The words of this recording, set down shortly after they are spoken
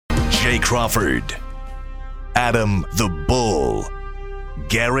Jay Crawford, Adam the Bull,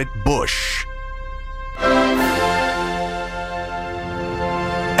 Garrett Bush,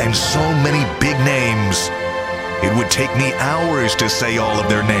 and so many big names, it would take me hours to say all of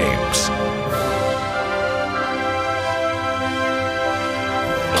their names.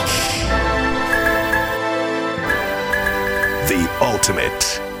 The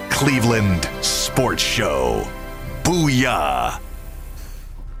ultimate Cleveland sports show. Booyah!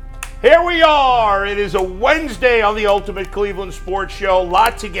 Here we are. It is a Wednesday on the Ultimate Cleveland Sports Show.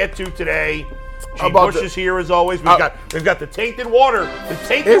 Lot to get to today. G. Bush is here as always. We've got the tainted water. The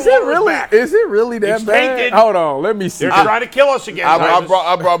tainted water is back. Is it really that It's bad? tainted. Hold on, let me see. They're trying to kill us again. I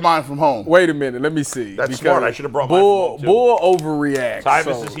brought mine from home. Wait a minute, let me see. That's smart. I should have brought mine Bull, from home, too. Bull overreacts.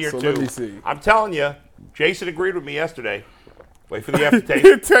 Tyvus is here, too. Let me see. I'm telling you, Jason agreed with me yesterday. Wait for the aftertaste.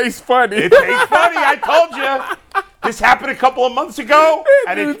 It tastes funny. It tastes funny. I told you. This happened a couple of months ago,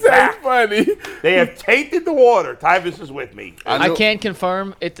 and it's back. Funny. They have tainted the water. Tyvus is with me. I can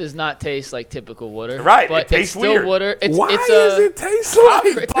confirm it does not taste like typical water. Right, but it tastes it's still weird. water. Why does it taste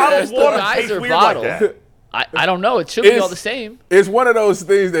like Bottled the water geyser tastes weird bottle. like that. I don't know. It should be all the same. It's one of those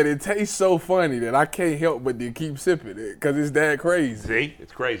things that it tastes so funny that I can't help but to keep sipping it because it's that crazy. See,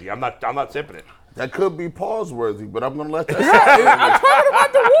 it's crazy. I'm not sipping it. That could be pause-worthy, but I'm going to let that I'm talking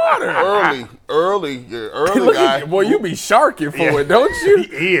about the water. Early guy. Boy, you be sharking for it, don't you?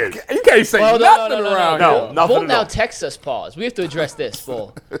 He is. You can't say nothing around No, here. nothing Bull at now all. text us pause. We have to address this,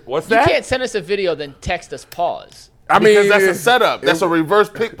 Bull. What's You that? can't send us a video then text us pause. I mean, Because that's a setup. That's a reverse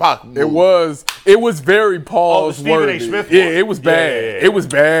pickpocket move. It was very pause Stephen A. worthy. Smith Yeah, one. it was Yeah, bad. yeah, yeah. It was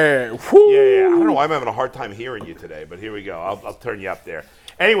bad. Whew. Yeah. I don't know why I'm having a hard time hearing you today, but here we go. I'll turn you up there.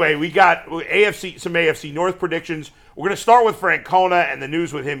 Anyway, we got some AFC North predictions. We're going to start with Francona and the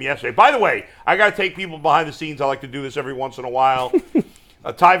news with him yesterday. By the way, I got to take people behind the scenes. I like to do this every once in a while.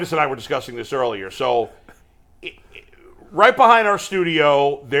 Tyvus and I were discussing this earlier. So right behind our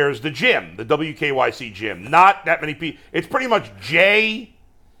studio, there's the gym, the WKYC gym. Not that many people. It's pretty much Jay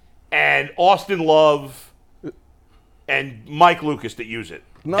and Austin Love and Mike Lucas that use it.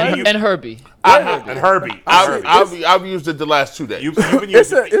 And Herbie. And Herbie. I've used it the last 2 days. You've been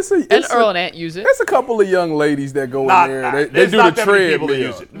using it. And Earl and Aunt use it. There's a couple of young ladies that go in there. They There's do not the that many people that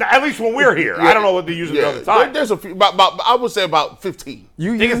treadmill. use it. At least when we're here. I don't know what they use it the other time. There's a few. I would say about 15.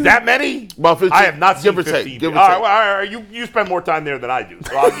 You Think use it's it? that many? About 15. I have not seen Give or 15. take. Give or All take. right, well, all right, you spend more time there than I do,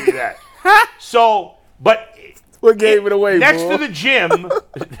 so I'll give you that. So, but What gave it away, next boy? to the gym,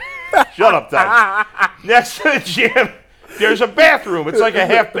 shut up, Ty. Next to the gym, there's a bathroom. It's like a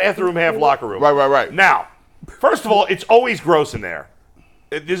half bathroom, half locker room. Right. Now, first of all, it's always gross in there.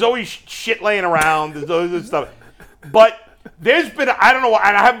 There's always shit laying around. There's always this stuff. But there's been, I don't know,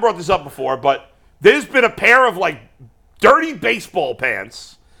 and I haven't brought this up before, but there's been a pair of like dirty baseball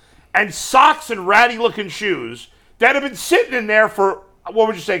pants and socks and ratty-looking shoes that have been sitting in there for, what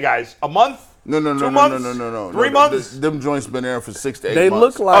would you say, guys? A month? No. 2 months? No. 3 months? Them joints been there for 6 to 8 They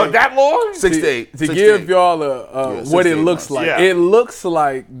months. look like That long? 6 to 8. to 6 give 8. y'all Yeah, 6 what to it 8 looks months. like. Yeah. It looks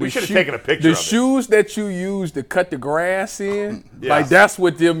like We should have taken a picture the of it. shoes that you use to cut the grass in. Yeah. Like that's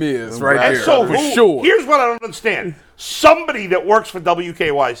what them is right And there. So for sure. here's what I don't understand. Somebody that works for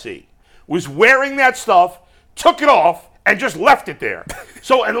WKYC was wearing that stuff, took it off, and just left it there.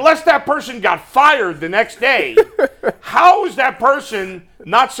 So unless that person got fired the next day, how is that person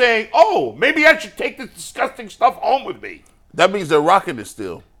not saying, oh, maybe I should take this disgusting stuff home with me? That means they're rocking it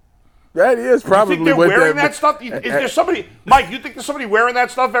still. That is You probably think they're what wearing that stuff? Is there somebody, Mike, you think there's somebody wearing that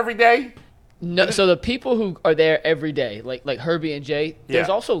stuff every day? No, so the people who are there every day, like Herbie and Jay, there's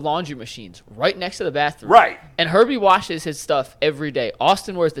Yeah. also laundry machines right next to the bathroom. Right. And Herbie washes his stuff every day.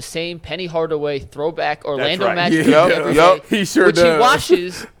 Austin wears the same Penny Hardaway throwback Orlando right. Magic Yeah. every Yup. day, He sure which does. he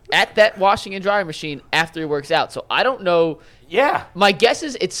washes at that washing and drying machine after he works out. So I don't know. Yeah. My guess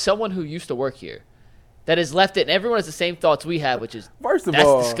is it's someone who used to work here that has left it, and everyone has the same thoughts we have, which is First of that's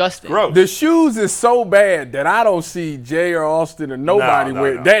all, disgusting. Gross. The shoes is so bad that I don't see Jay or Austin or nobody No,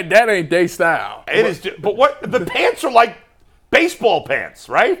 wear no. that ain't their style. It is, but what, the pants are like baseball pants,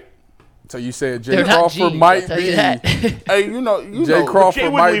 right? So you said Jay They're not Crawford jeans, I'll might tell be you that. Hey, you know. Jay Crawford Jay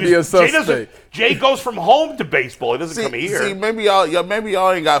wouldn't might leave be a his- Jay doesn't. suspect. Jay goes from home to baseball. He doesn't come here. See, maybe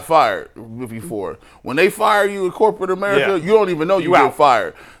y'all ain't got fired before. When they fire you in corporate America, Yeah. you don't even know you You get out.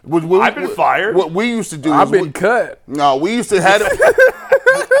 fired. I've been fired. What we used to do I've is been cut. No, we used to have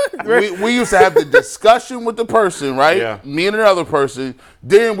we used to have the discussion with the person, right? Yeah. Me and another person.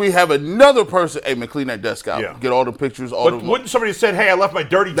 Then we have another person. Hey man, clean that desk out. Yeah. Get all the pictures. All But the. wouldn't somebody have said, "Hey, I left my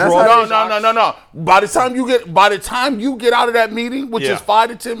dirty That's drawers"? how- No. By the time you get out of that meeting, which Yeah. is 5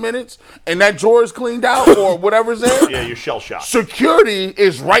 to 10 minutes, and that drawers cleaned out or whatever's there. Yeah, you're shell shocked. Security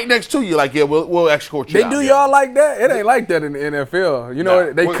is right next to you. Like, yeah, we'll escort you They out. do y'all like that? It ain't like that in the NFL. You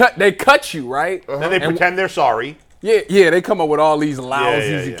know, No. they cut you, right? Then they pretend they're sorry. Yeah, they come up with all these lousy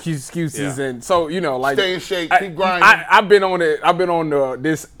yeah. excuses, Yeah. and so like Stay in shape, keep grinding. I've been on it. I've been on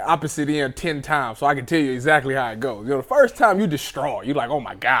this opposite end 10 times, so I can tell you exactly how it goes. The first time you distraught, you're like, oh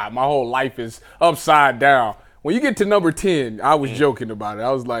my God, my whole life is upside down. When you get to number 10, I was joking about it.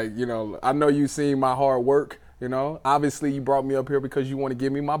 I was like, I know you seen my hard work. Obviously you brought me up here because you want to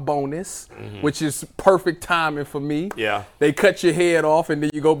give me my bonus, which is perfect timing for me. Yeah. They cut your head off and then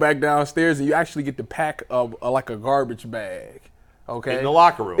you go back downstairs and you actually get to pack like a garbage bag. Okay. In the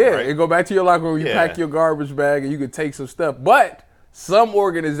locker room, Yeah, right? and go back to your locker room, you pack your garbage bag and you can take some stuff. But some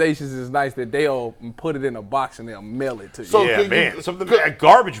organizations is nice that they'll put it in a box and they'll mail it to you. So Yeah, can man. you- Something a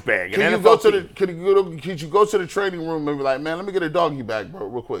garbage bag. Can an you NFL go to team. could you go to the training room and be like, man, let me get a doggy bag, bro,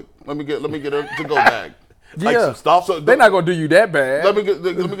 real quick. Let me get a to-go bag. Like some stuff? So They're not gonna do you that bad. let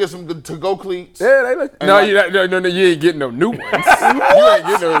me get some good to-go cleats. Yeah, they look. No, you ain't getting no new ones. You ain't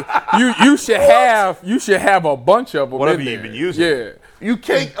getting no. You should have a bunch of them. What have in you there. been using? Yeah. You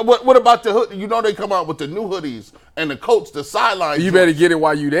can't. What about the hood? They come out with the new hoodies and the coats, the sideline. You better get it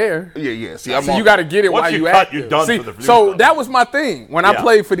while you there. Yeah. See, You got to get it Once while you you cut, active. you're done See, for the new so stuff. that was my thing. When I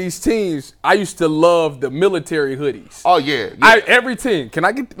played for these teams, I used to love the military hoodies. Oh yeah. Every team.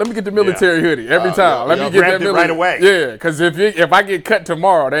 Let me get the military hoodie every time. Let me get grabbed that it right away. Yeah, because if I get cut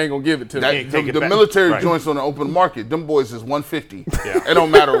tomorrow, they ain't gonna give it to me. take it the back. military Right. joints on the open market, them boys is 150. Yeah. It don't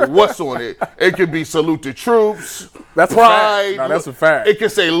matter what's on it. It could be salute the troops. That's pride. right. No, that's a fact. It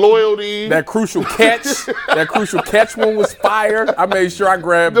could say loyalty. That crucial catch one was fire. I made sure I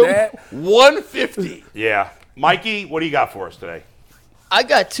grabbed that. 150. Yeah. Mikey, what do you got for us today? I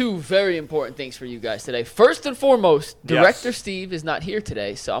got two very important things for you guys today. First and foremost, Yes. Director Steve is not here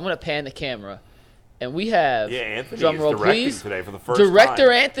today, so I'm going to pan the camera. And we have, Anthony drum is roll directing please, today for the first Director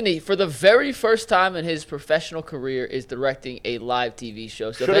time. Anthony, for the very first time in his professional career, is directing a live TV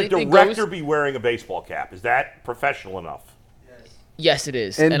show. So Should if a anything director goes, be wearing a baseball cap? Is that professional enough? yes, it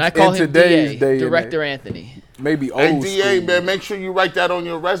is. In- And I call in him today's DA, day and Director Anthony. Maybe old Hey, DA, school. man, make sure you write that on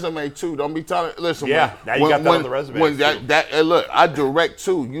your resume, too. Don't be telling. Listen, Yeah, now you got that on the resume, When too. hey, look, I direct,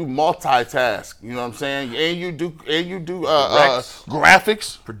 too. You multitask. You know what I'm saying? And you do Directs.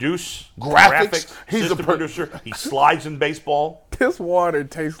 graphics. Produce, Graphics. He's assistant a producer. He slides in baseball. This water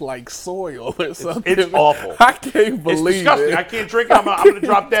tastes like soil or something. It's awful. I can't It's believe disgusting. it. I can't drink it. I'm going to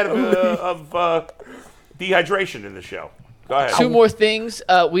drop dead of dehydration in the show. Go ahead. Two more things.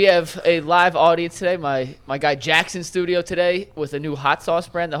 We have a live audience today. My guy Jackson studio today with a new hot sauce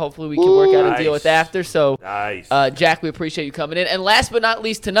brand that hopefully we can work out a deal with Nice. after. So, Nice. Jack, we appreciate you coming in. And last but not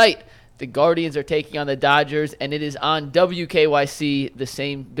least, tonight, the Guardians are taking on the Dodgers, and it is on WKYC, the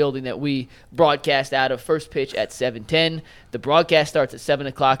same building that we broadcast out of. First pitch at 7:10. The broadcast starts at 7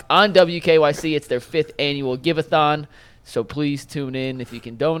 o'clock on WKYC. It's their 5th annual give-a-thon, so please tune in. If you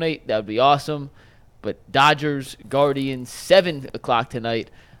can donate, that would be awesome. But Dodgers, Guardians, 7 o'clock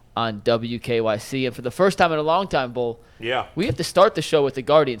tonight on WKYC. And for the first time in a long time, Bull, Yeah. we have to start the show with the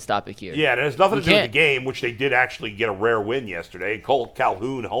Guardians topic here. Yeah, it has nothing We to do with can't. the game, which they did actually get a rare win yesterday. Colt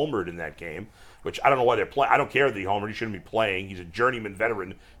Calhoun homered in that game, which I don't know why they're playing. I don't care that he homered. He shouldn't be playing. He's a journeyman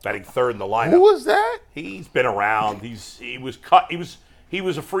veteran batting third in the lineup. Who was that? He's been around. He was cut. He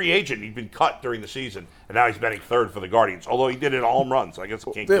was a free agent. He'd been cut during the season, and now he's batting third for the Guardians. Although he did it all home runs, so I guess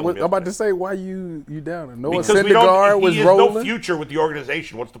I can't kill him. I'm about to yesterday. say, why you down? Noah Because we don't. Syndergaard He was has rolling. no future with the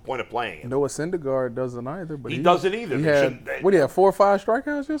organization. What's the point of playing him? Noah Syndergaard doesn't either. But He doesn't either. He They had, shouldn't- what, he had 4 or 5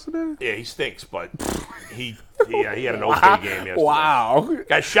 strikeouts yesterday? Yeah, he stinks, but he had an okay game yesterday. Wow.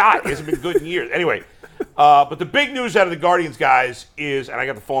 Got shot. He hasn't been good in years. Anyway, but the big news out of the Guardians, guys, is, and I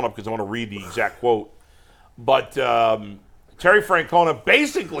got the phone up because I want to read the exact quote, but Terry Francona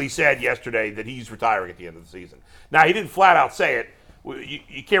basically said yesterday that he's retiring at the end of the season. Now, he didn't flat out say it.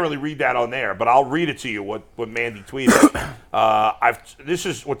 You can't really read that on there, but I'll read it to you, what Mandy tweeted. This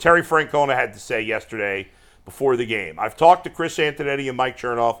is what Terry Francona had to say yesterday before the game. I've talked to Chris Antonetti and Mike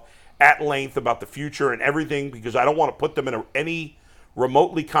Chernoff at length about the future and everything because I don't want to put them in any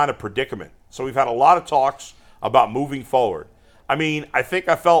remotely kind of predicament. So we've had a lot of talks about moving forward. I mean, I think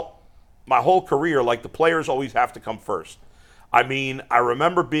I felt my whole career like the players always have to come first. I mean, I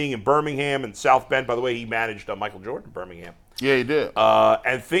remember being in Birmingham and South Bend. By the way, he managed Michael Jordan in Birmingham. Yeah, he did.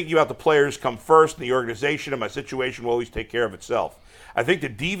 And thinking about the players come first in the organization and my situation will always take care of itself. I think to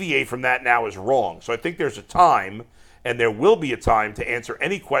deviate from that now is wrong. So I think there's a time, and there will be a time, to answer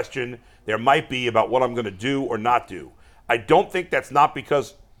any question there might be about what I'm going to do or not do. I don't think that's not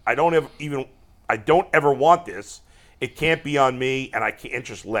because I don't ever want this. It can't be on me, and I can't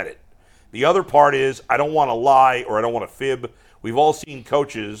just let it. The other part is I don't want to lie or I don't want to fib. We've all seen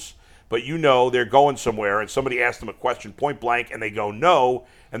coaches, but they're going somewhere and somebody asks them a question point blank and they go no,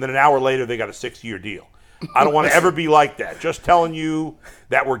 and then an hour later they got a 6-year deal. I don't want to ever be like that. Just telling you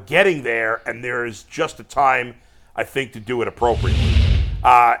that we're getting there and there is just a time, I think, to do it appropriately.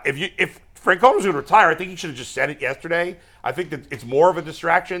 If Francona was going to retire, I think he should have just said it yesterday. I think that it's more of a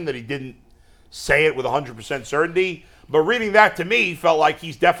distraction that he didn't say it with 100% certainty. But reading that to me felt like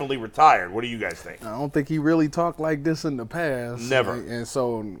he's definitely retired. What do you guys think? I don't think he really talked like this in the past. Never. And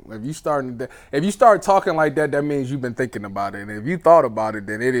so if you start talking like that, that means you've been thinking about it. And if you thought about it,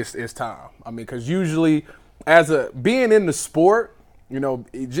 then it's time. I mean, because usually being in the sport,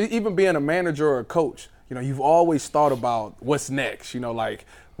 even being a manager or a coach, you've always thought about what's next. Like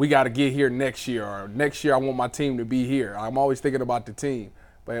we got to get here next year, or next year I want my team to be here. I'm always thinking about the team.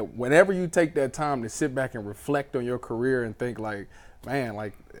 But whenever you take that time to sit back and reflect on your career and think like, man,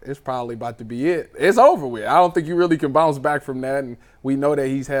 like it's probably about to be it. It's over with. I don't think you really can bounce back from that. And we know that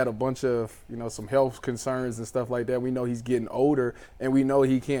he's had a bunch of, some health concerns and stuff like that. We know he's getting older and we know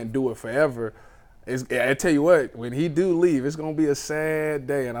he can't do it forever. I tell you what, when he do leave, it's going to be a sad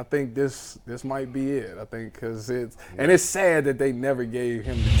day. And I think this might be it. I think because it's sad that they never gave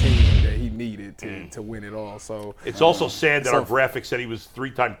him the team that he needed to win it all. So it's also sad that our graphic said he was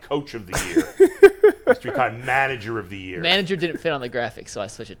 3-time coach of the year. He's 3-time manager of the year. Manager didn't fit on the graphic, so I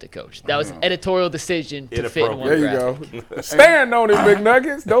switched it to coach. That was an editorial decision to fit in one there graphic. You go. Stand on it,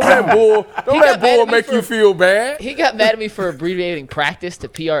 McNuggets. Don't let Bull make you feel bad. He got mad at me for abbreviating practice to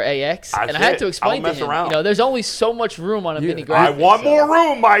PRAX, and I had to explain to him, there's only so much room on a mini graphic. I want more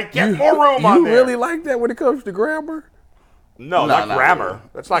room, Mike. Get more room on there. You really like that when it comes to grammar? No, not grammar. Really.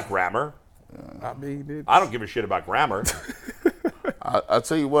 That's not grammar. I mean, I don't give a shit about grammar. I'll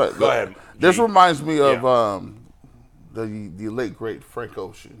tell you what. Go ahead. This reminds me of the late, great Frank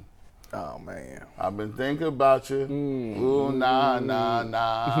Ocean. Oh, man. I've been thinking about you. Ooh, nah, nah,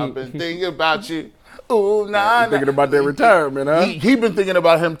 nah. I've been thinking about you. Ooh, nah, nah. Thinking about their retirement, huh? He been thinking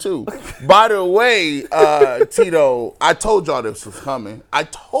about him, too. By the way, Tito, I told y'all this was coming. I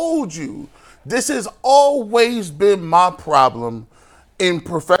told you. This has always been my problem in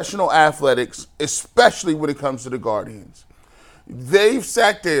professional athletics, especially when it comes to the Guardians. They've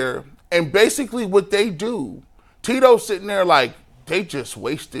sat there, and basically what they do, Tito's sitting there like, they just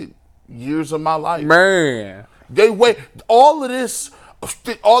wasted years of my life. Man. They wait. All of this,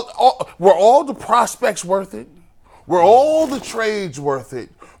 were all the prospects worth it? Were all the trades worth it?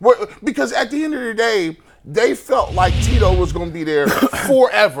 Because at the end of the day, they felt like Tito was going to be there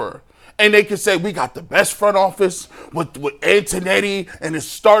forever. And they could say, we got the best front office with Antonetti, and it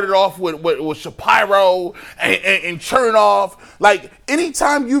started off with Shapiro and Chernoff. Like,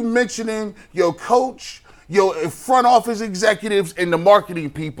 anytime you mentioning your coach, your front office executives, and the marketing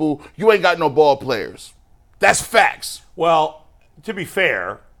people, you ain't got no ball players. That's facts. Well, to be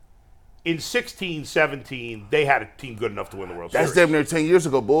fair, in 16-17, they had a team good enough to win the World Series. That's damn near 10 years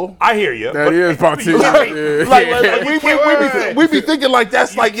ago, Bull. I hear you. That is about 10 years. We be thinking like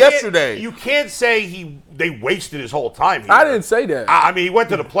that's like yesterday. You can't say they wasted his whole time here. I didn't say that. I mean, he went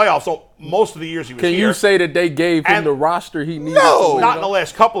to the playoffs, so most of the years he was here. Can you say that they gave him the roster he needed? No. Not in the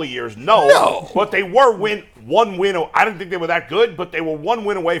last couple of years, no. But they were one win. I didn't think they were that good, but they were one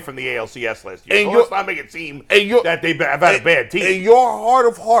win away from the ALCS last year. So let's not make it seem that they've had a bad team. In your heart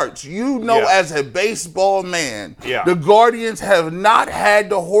of hearts, as a baseball man, the Guardians have not had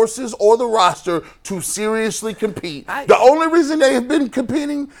the horses or the roster to seriously compete. The only reason they have been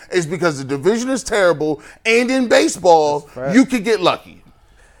competing is because the division is terrible, and in baseball, you could get lucky.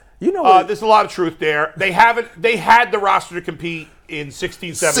 You know what? There's a lot of truth there. They had the roster to compete in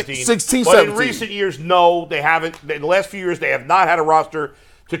 16-17. 16-17. But in recent years, no, they haven't. In the last few years, they have not had a roster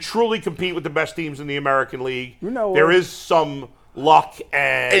to truly compete with the best teams in the American League. You know what? There is some luck,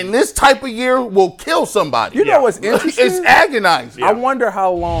 and this type of year will kill somebody. You know what's interesting? It's agonizing. I wonder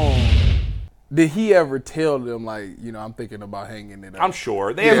how long did he ever tell them, like, I'm thinking about hanging it up? I'm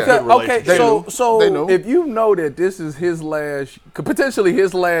sure. They have a good relationship. Okay, so if you know that this is potentially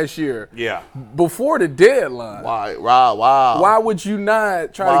his last year, before the deadline, why would you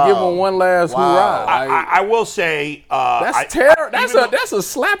not try to give him one last hurrah? I will say that's terrible. That's a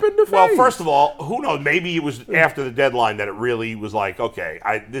slap in the face. Well, first of all, who knows? Maybe it was after the deadline that it really was like, okay,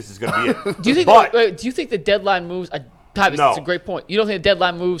 this is going to be it. Do you think the deadline moves? Tyvus, no. It's a great point. You don't think the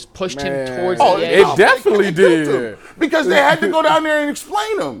deadline moves pushed him towards the end? It definitely did. Because they had to go down there and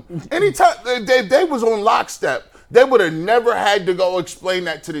explain them. Anytime they was on lockstep, they would have never had to go explain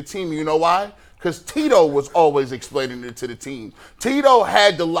that to the team. You know why? because Tito was always explaining it to the team. Tito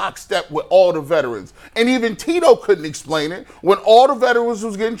had the lockstep with all the veterans. And even Tito couldn't explain it when all the veterans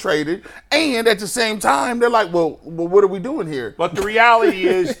was getting traded. And at the same time, they're like, well what are we doing here? But the reality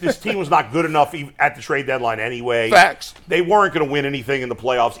is this team was not good enough at the trade deadline anyway. Facts. They weren't going to win anything in the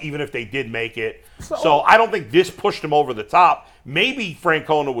playoffs, even if they did make it. So I don't think this pushed them over the top. Maybe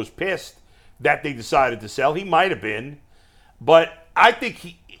Francona was pissed that they decided to sell. He might have been. But I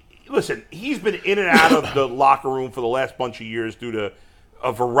think he's been in and out of the locker room for the last bunch of years due to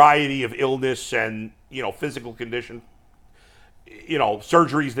a variety of illness and, physical condition,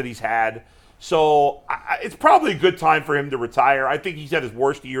 surgeries that he's had. So it's probably a good time for him to retire. I think he's had his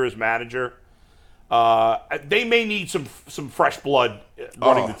worst year as manager. They may need some fresh blood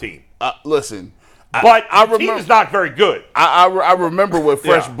running the team. Listen. But the team is not very good. I remember what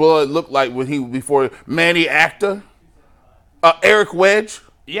fresh blood looked like before Manny Acta, Eric Wedge.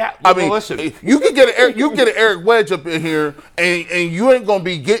 Yeah, listen, you can get an Eric Wedge up in here, and you ain't gonna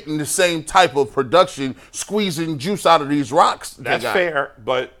be getting the same type of production, squeezing juice out of these rocks. That's fair,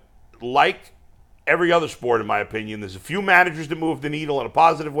 but like every other sport, in my opinion, there's a few managers that move the needle in a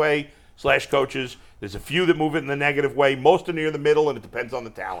positive way / coaches. There's a few that move it in the negative way. Most are near the middle, and it depends on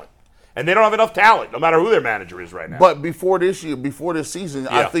the talent. And they don't have enough talent, no matter who their manager is right now. But before this season,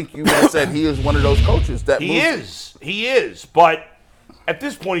 I think you would have said he is one of those coaches that he is. But at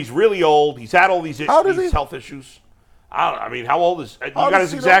this point, he's really old. He's had all these health issues. How old is? You got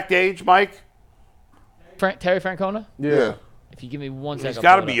his exact age, Mike? Terry Francona? Yeah. If you give me 1 second. He's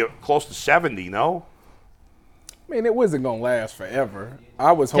got to be close to 70, no? I mean, it wasn't going to last forever.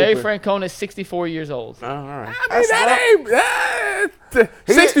 I was Terry hoping. Francona is 64 years old. Oh, all right. I mean,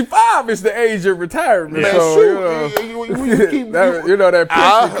 65 is the age of retirement. Man, So, that pension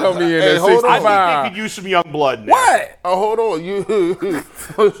come in at 65. I think they could use some young blood now. What? Hold on,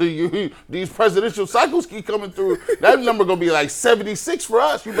 these presidential cycles keep coming through. That number gonna be like 76 for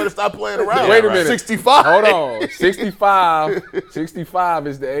us. You better stop playing around. Wait a minute. 65. Hold on. 65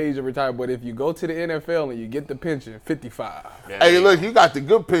 is the age of retirement. But if you go to the NFL and you get the pension, 55. Yeah. Hey, look, you got the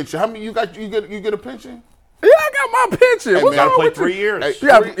good pension. How many you got? You get a pension? Yeah, I got my pension. Hey, What's You got to wrong play with 3 you? years. You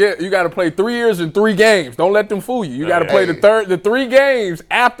got to play 3 years and 3 games. Don't let them fool you. You got to play the 3 games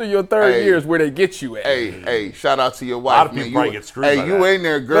after your third year is where they get you at. Hey, shout out to your wife. A lot of people probably get screwed by you that. in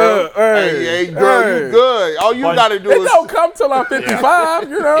there, girl. Hey, girl, you good. All you got to do It is don't come till I'm 55,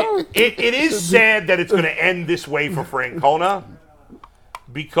 It is sad that it's going to end this way for Francona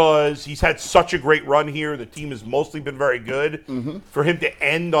because he's had such a great run here. The team has mostly been very good. For him to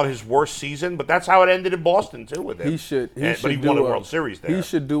end on his worst season, but that's how it ended in Boston too with him. But he won a World Series there. He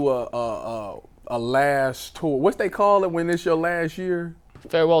should do a last tour. What's they call it when it's your last year?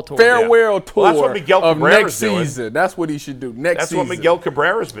 Farewell tour. Farewell tour. Well, that's what Miguel of Cabrera's next doing. season. That's what he should do next season. That's what Miguel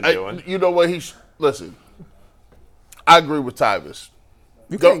Cabrera's been doing. You know what? Listen. I agree with Tyvus.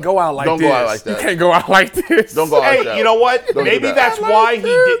 You can't go out like this. Don't go out like that. You can't go out like this. Don't go out like that. Hey, you know what? Don't Maybe do that. that's why he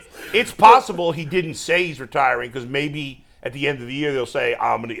did. It's possible he didn't say he's retiring because maybe at the end of the year they'll say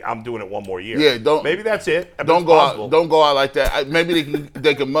I'm doing it one more year. Yeah, don't. Maybe that's it. Don't go out. Don't go out like that. Maybe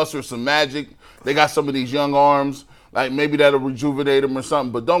they can muster some magic. They got some of these young arms. Like maybe that'll rejuvenate them or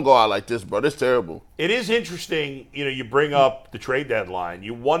something. But don't go out like this, bro. It's terrible. It is interesting. You bring up the trade deadline.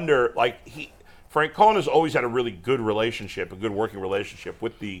 You wonder, Francona's always had a really good relationship, a good working relationship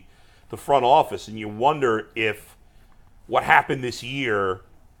with the front office, and you wonder if what happened this year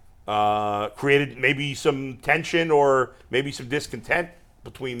created maybe some tension or maybe some discontent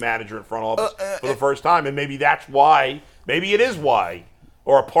between manager and front office for the first time, and maybe that's why, maybe it is why,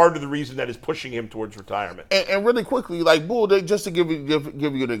 or a part of the reason that is pushing him towards retirement. And really quickly, Bull, just to give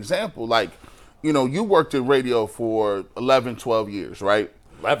you an example, you worked in radio for 11, 12 years, right?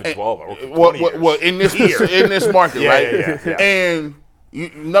 11, 12, 20 years. Well, in this market, right? Yeah. And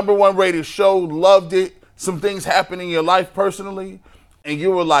number one rated show, loved it. Some things happened in your life personally, and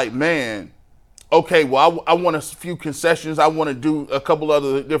you were like, man, okay, well, I want a few concessions. I want to do a couple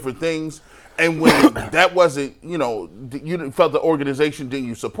other different things. And when that wasn't, you felt the organization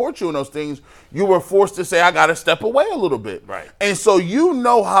didn't support you in those things, you were forced to say, I got to step away a little bit. Right. And so you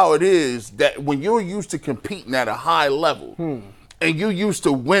know how it is that when you're used to competing at a high level, and you used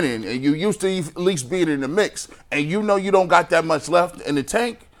to winning, and you used to at least being in the mix, and you know you don't got that much left in the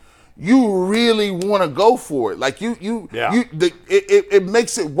tank, you really want to go for it. It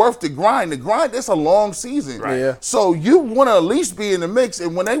makes it worth the grind. The grind, it's a long season. Right. Yeah. So you want to at least be in the mix.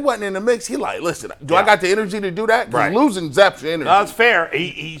 And when they wasn't in the mix, he like, listen, do I got the energy to do that? Because Right. losing zaps your energy. No, that's fair.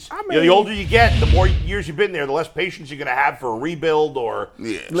 The older you get, the more years you've been there, the less patience you're going to have for a rebuild or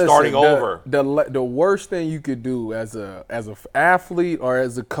starting over. The worst thing you could do as a athlete or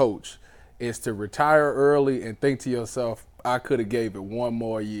as a coach is to retire early and think to yourself, I could have gave it one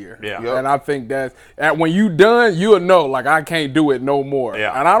more year. Yeah. Yep. And I think that's when you done, you'll know, like, I can't do it no more.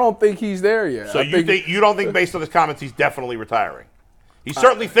 Yeah. And I don't think he's there yet. So you don't think based on his comments he's definitely retiring? He's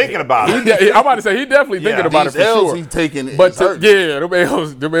certainly thinking about it. I'm about to say he definitely thinking about it These for L's sure. he's taking But is hurting.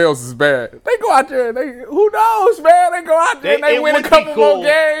 them L's is bad. They go out there and who knows, man? They go out there and they win a couple more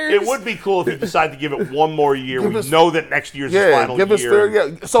games. It would be cool if he decided to give it one more year. We know that next year's his final give us year.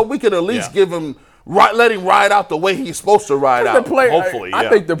 fair, so we could at least give him let him ride out the way he's supposed to ride out. Hopefully, I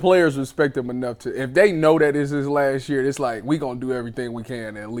think the players respect him enough to, if they know that this is his last year, it's like, we going to do everything we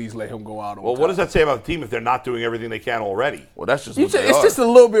can to at least let him go out on Well, top. what does that say about the team if they're not doing everything they can already? Well, that's just It's what they just are. a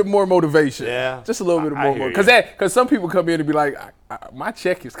little bit more motivation. Yeah. Just a little bit I more. hear Because some people come in and be like, my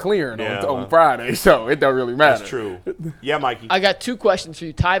check is clearing Yeah, on Friday, so it don't really matter. That's true. Yeah, Mikey. I got 2 questions for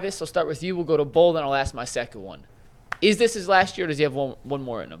you. Tyvis, I'll start with you. We'll go to Bull, then I'll ask my second one. Is this his last year, or does he have one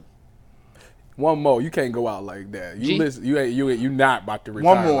more in him? One more. You can't go out like that. G? You not about to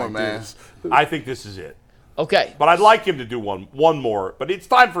retire One more, like man. this. I think this is it. Okay. But I'd like him to do one more. But it's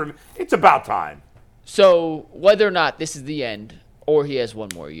time for him. It's about time. So whether or not this is the end or he has one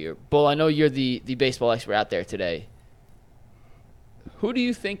more year, Bull, I know you're the baseball expert out there today. Who do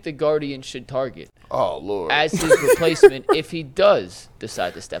you think the Guardians should target Oh, Lord. as his replacement if he does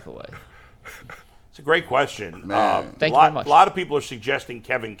decide to step away? It's a great question. Man. Thank you very much. A lot of people are suggesting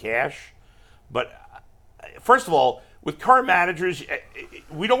Kevin Cash. But first of all, with current managers,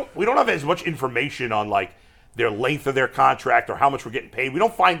 we don't have as much information on like their length of their contract or how much we're getting paid. We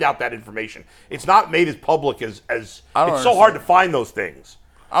don't find out that information. It's not made as public as it's so hard to find those things.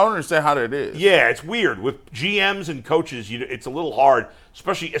 I don't understand how that is. Yeah, it's weird with GMs and coaches. It's a little hard,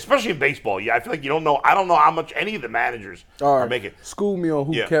 especially in baseball. Yeah, I feel like you don't know. I don't know how much any of the managers All are right, making. school me on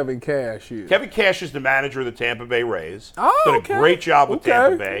who Yeah. Kevin Cash is. Kevin Cash is the manager of the Tampa Bay Rays. Oh, Did okay. a great job with Okay.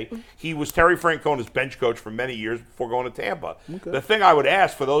 Tampa Bay. He was Terry Francona's bench coach for many years before going to Tampa. The thing I would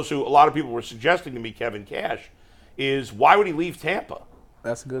ask for those who a lot of people were suggesting to me Kevin Cash is why would he leave Tampa?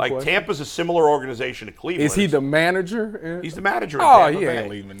 That's a good Like question. Tampa's a similar organization to Cleveland. Is he the manager? He's the manager. Of Oh, Tampa he Bay. ain't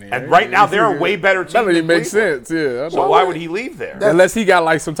leaving there. And right now they're a way better team. That really than makes Cleveland. sense. Yeah. So why would he leave there? Unless he got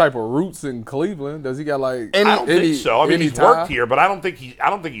like some type of roots in Cleveland. Does he got like? I don't think so. I mean, any he's tie? worked here, but I don't think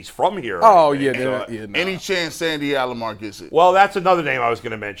he's from here. or Oh anything. yeah, So- no. Any chance Sandy Alomar gets it? Well, that's another name I was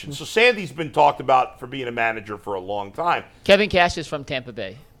going to mention. So Sandy's been talked about for being a manager for a long time. Kevin Cash is from Tampa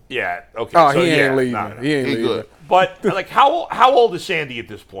Bay. Yeah. Okay. Oh, so he yeah, ain't leaving. no. He ain't He leaving. good. But like, how old is Sandy at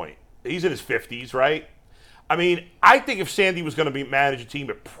this point? He's in his 50s, right? I mean, I think if Sandy was going to manage a team,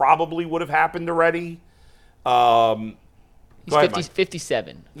 it probably would have happened already. He's Go ahead, Mike.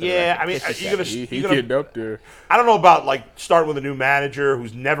 57. for the Yeah, record. I mean, 57. you're gonna, He you're gonna getting up there. I don't know about like starting with a new manager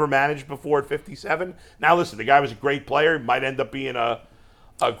who's never managed before at 57. Now, listen, the guy was a great player. He might end up being a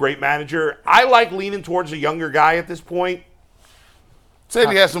great manager. I like leaning towards a younger guy at this point.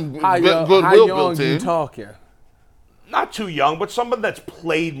 Sandy has some How young goodwill built you in. talking? Not too young, but someone that's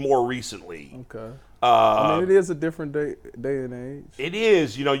played more recently. Okay. I mean, it is a different day and age. It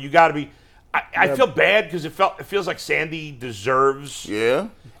is, you got to be. I feel bad because it feels like Sandy deserves. Yeah.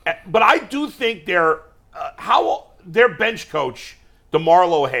 But I do think their bench coach,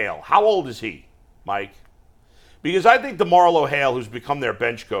 DeMarlo Hale. How old is he, Mike? Because I think DeMarlo Hale, who's become their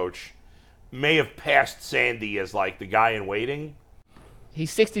bench coach, may have passed Sandy as like the guy in waiting.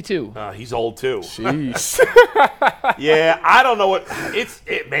 He's 62. He's old too. Jeez. Yeah, I don't know what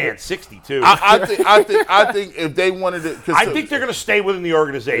man, 62. I think if they wanted to, I think they're going to stay within the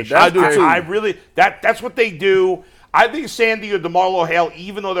organization. I do too. I really that's what they do. I think Sandy or DeMarlo Hale,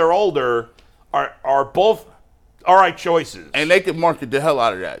 even though they're older, are both all right choices. and they could market the hell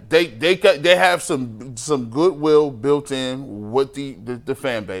out of that. They have some goodwill built in with the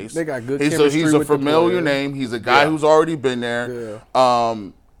fan base. They got good He's chemistry a with the familiar players. name. He's a guy who's already been there.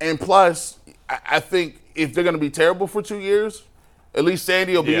 And plus, I think if they're going to be terrible for 2 years, at least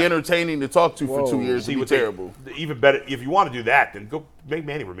Sandy will be entertaining to talk to for 2 years. See To be what terrible. Even better, if you want to do that, then go make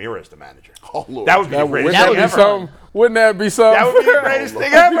Manny Ramirez the manager. Oh Lord, That would be the greatest that thing would be ever. Wouldn't that be something? That would be the greatest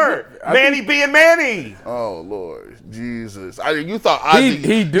thing ever. Manny being Manny. Oh Lord, Jesus! You thought Ozzie?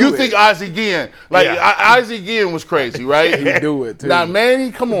 He do You it. think Ozzie Guillen? Like Yeah. Ozzie Guillen was crazy, right? He do it too. Now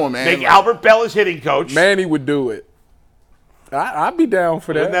Manny, come on, man. Make Albert Bell his hitting coach. Manny would do it. I'd be down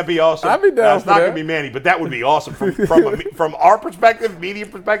for that. Wouldn't that be awesome? I'd be down Now, it's for not that. going to be Manny, but that would be awesome from our perspective, media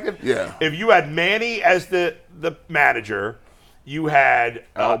perspective. Yeah. If you had Manny as the manager, you had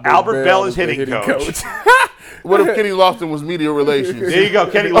Albert Bell as hitting coach. What if Kenny Lofton was media relations? There you go,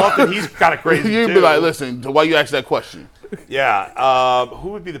 Kenny Lofton. He's kind of crazy You'd too. be like, listen, why you ask that question? Yeah. Who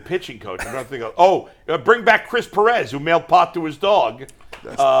would be the pitching coach? I'm not thinking. Bring back Chris Perez, who mailed pot to his dog.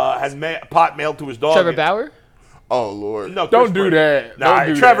 had pot mailed to his dog. Trevor Bauer? Oh Lord. No, Don't Chris do Bryant. that. Nah,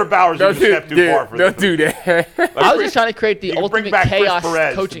 Don't do Trevor that. Bauer's Don't even a step too far for Don't this. do that. I was just trying to create the You can bring ultimate back Chris chaos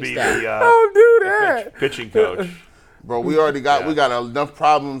Perez coaching to be staff. Don't do that. pitching coach. Bro, we already got enough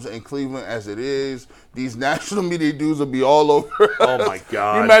problems in Cleveland as it is. These national media dudes will be all over. Oh my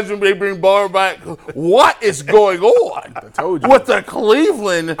God! You imagine they bring Barr back? What is going on? I told you. With the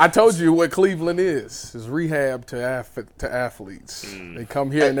Cleveland? I told you what Cleveland is. It's rehab to athletes. They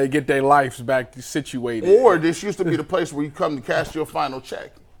come here and they get their lives back situated. Or this used to be the place where you come to cash your final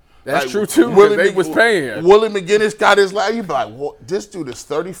check. That's true too. They was paying. Willie McGinnis got his life. You be like, what? This dude is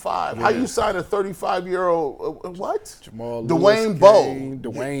 35. How you sign a 35-year-old? What? Jamal Dwayne Bowe.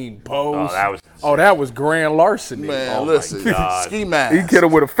 Dwayne Bowe. Oh, that was grand larceny. Man, Oh, my listen, God. ski mask. He hit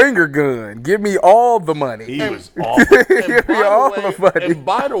him with a finger gun. Give me all the money. he was awful. Give me all the money. And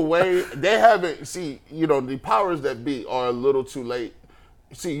by the way, they haven't. See, the powers that be are a little too late.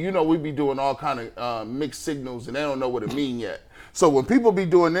 See, we be doing all kind of mixed signals, and they don't know what it mean yet. So when people be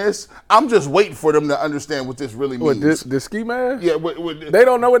doing this, I'm just waiting for them to understand what this really means. What, this ski mask? Yeah, They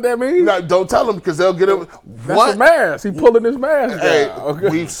don't know what that means? No, don't tell them because they'll get it. That's a mask. He pulling his mask Hey, down. Okay.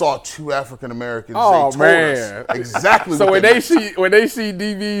 we saw 2 African Americans. Oh, they told man. us exactly. So what when they see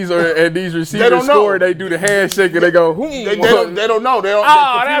DBs and these They receivers don't know. score, they do the handshake and they go, they don't know. They don't.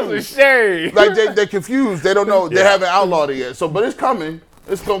 Oh, they're that's a confused. shame. Like they're confused. They don't know. They haven't outlawed it yet. So, but it's coming.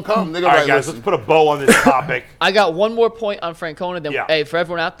 It's gonna come. They're All gonna right, guys, listen. let's put a bow on this topic. I got one more point on Francona. Then, Yeah. hey, for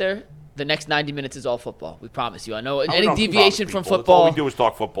everyone out there, the next 90 minutes is all football. We promise you. I know We any don't deviation promise from people. football All we do is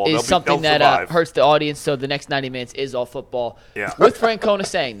talk football. is something they'll that survive. hurts the audience. So the next 90 minutes is all football. Yeah. With Francona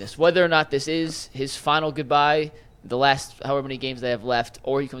saying this, whether or not this is his final goodbye, the last however many games they have left,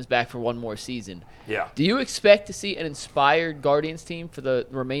 or he comes back for one more season. Yeah. Do you expect to see an inspired Guardians team for the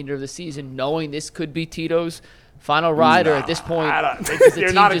remainder of the season, knowing this could be Tito's final ride, or at this point, is the they're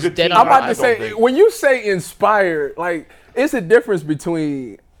team not a just good dead team. on I'm about I to don't say, think. when you say inspired, like, it's a difference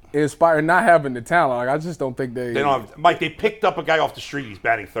between inspired and not having the talent. Like, I just don't think They don't have, Mike, they picked up a guy off the street. He's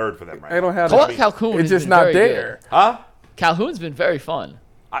batting third for them right they now. don't have Clark the, Calhoun it's has just been not very there. good. Huh? Calhoun's been very fun.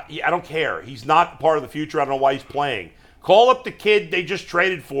 I don't care. He's not part of the future. I don't know why he's playing. Call up the kid they just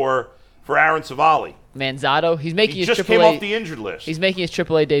traded for Aaron Savali. Manzato, he's making He his just AAA. came off the injured list. He's making his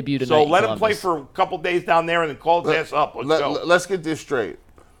AAA debut tonight. So in let him play Columbus. for a couple days down there and then call his ass up. Let's go. Let's get this straight.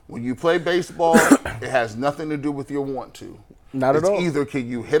 When you play baseball, it has nothing to do with your want to. Not at It's all. either can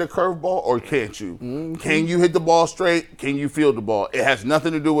you hit a curveball or can't you? Can you hit the ball straight? Can you field the ball? It has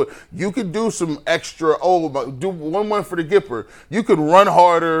nothing to do with. You could do some extra. Do one for the Gipper. You could run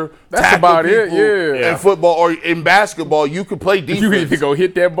harder. That's tackle about it, people. yeah. In football or in basketball, you could play defense. You either go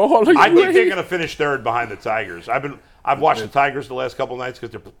hit that ball or I you think they're ain't. going to finish third behind the Tigers. I've watched the Tigers the last couple of nights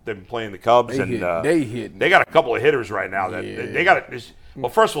because they've been playing the Cubs They and hitting. They hitting. They got a couple of hitters right now that Yeah. they got it. Well,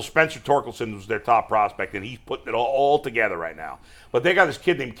 first of all, Spencer Torkelson was their top prospect, and he's putting it all together right now. But they got this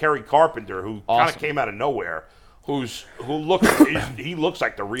kid named Terry Carpenter who kind Awesome. of came out of nowhere. Who looks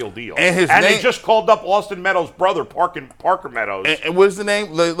like the real deal. And his they name- just called up Austin Meadows' brother, Parker Meadows. And what's the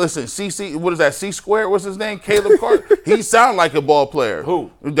name? Listen, CC. What is that? C Square. What's his name? Caleb Carter. He sound like a ball player.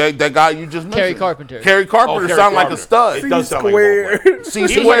 Who? That guy you just mentioned. Kerry Carpenter. Kerry Carpenter Kerry sound like Carpenter. a stud. It does sound like a Square. ball player. C He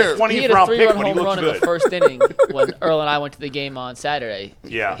was like Square. a 20th He hit a round pick 3-run when he home looks run in the good. first inning when Earl and I went to the game on Saturday.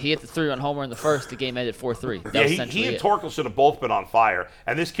 Yeah. He hit the 3-run homer in the first. The game ended 4-3. That Yeah, was he essentially and it. Torkelson have both been on fire,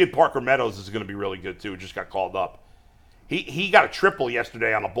 and this kid Parker Meadows is going to be really good too. Just got called up. He got a triple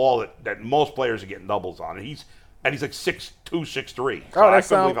yesterday on a ball that most players are getting doubles on, and he's like 6'2", 6'3". So Oh, I that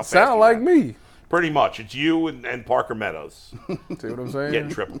couldn't believe how fast sound he like ran. me. Pretty much, it's you and Parker Meadows See what I'm saying? getting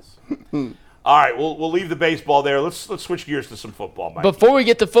triples. All right, we'll leave the baseball there. Let's switch gears to some football, Mike. Before we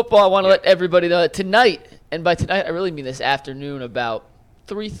get to football, I want to let everybody know that tonight, and by tonight I really mean this afternoon, about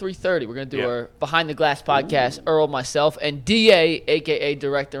 3:30, we're going to do our Behind the Glass podcast. Earl, myself, and DA, a.k.a.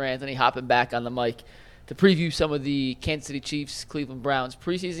 Director Anthony, hopping back on the mic to preview some of the Kansas City Chiefs, Cleveland Browns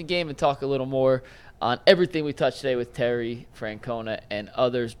preseason game and talk a little more on everything we touched today with Terry, Francona, and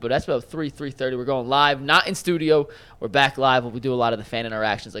others. But that's about 3:30. We're going live, not in studio. We're back live where we do a lot of the fan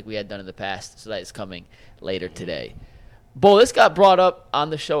interactions like we had done in the past. So that is coming later today. Bull, this got brought up on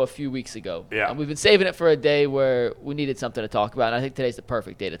the show a few weeks ago. Yeah. And we've been saving it for a day where we needed something to talk about, and I think today's the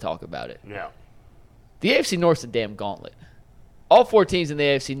perfect day to talk about it. yeah. The AFC North's a damn gauntlet. All 4 teams in the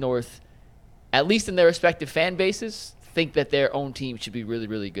AFC North, at least in their respective fan bases, think that their own team should be really,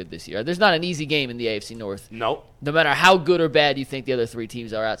 really good this year. There's not an easy game in the AFC North. Nope. No matter how good or bad you think the other 3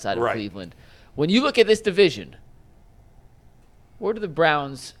 teams are outside of Right. Cleveland. When you look at this division, where do the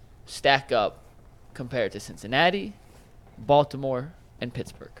Browns stack up compared to Cincinnati, Baltimore, and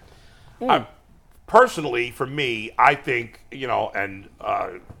Pittsburgh? personally, for me, I think,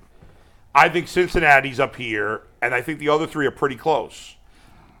 I think Cincinnati's up here, and I think the other three are pretty close.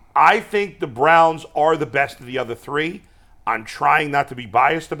 I think the Browns are the best of the other three. I'm trying not to be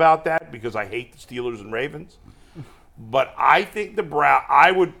biased about that because I hate the Steelers and Ravens. But I think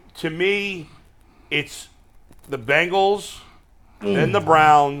to me, it's the Bengals, then the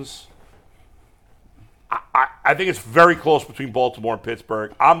Browns. I think it's very close between Baltimore and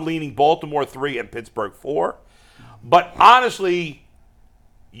Pittsburgh. I'm leaning Baltimore 3 and Pittsburgh 4. But honestly,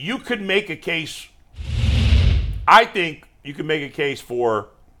 you could make a case. I think you could make a case for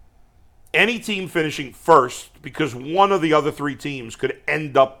any team finishing first because one of the other three teams could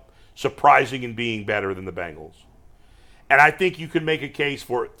end up surprising and being better than the Bengals. And I think you could make a case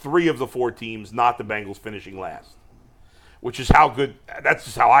for 3 of the 4 teams, not the Bengals, finishing last, which is how good. That's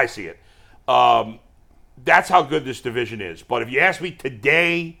just how I see it. That's how good this division is. But if you ask me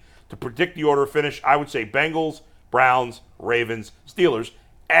today to predict the order of finish, I would say Bengals, Browns, Ravens, Steelers.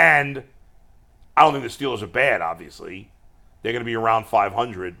 And I don't think the Steelers are bad, obviously. They're going to be around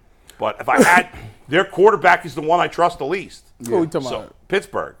 500. But if I had, their quarterback is the one I trust the least. Who are we talking about?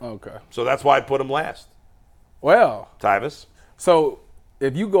 Pittsburgh. Okay. So that's why I put them last. Well, Tyvis. So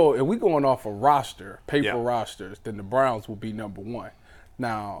if we going off a roster, rosters, then the Browns will be number 1.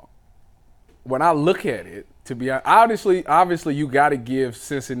 Now, when I look at it, to be honest, obviously you got to give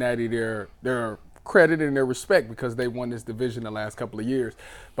Cincinnati their credit and their respect because they won this division the last couple of years.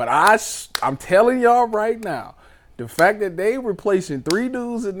 But I'm telling y'all right now, the fact that they replacing 3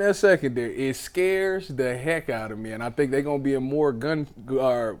 dudes in their secondary, it scares the heck out of me. And I think they're going to be in more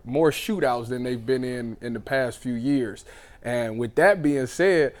shootouts than they've been in the past few years. And with that being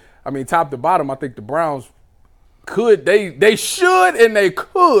said, I mean, top to bottom, I think the Browns they should and they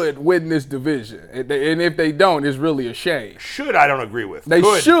could win this division. And if they don't, it's really a shame. Should, I don't agree with. They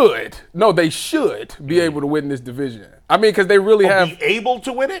should. No, they should be able to win this division. I mean, because they really be able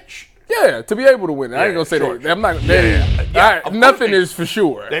to win it? Yeah, to be able to win it. I ain't going to say that. I'm not. Nothing is for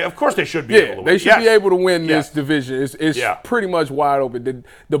sure. Of course they should be able to win. They should be able to win this division. It's pretty much wide open.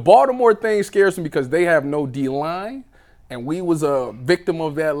 The Baltimore thing scares me because they have no D-line. And we was a victim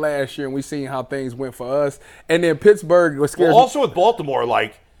of that last year, and we seen how things went for us. And then Pittsburgh was scared. Also with Baltimore,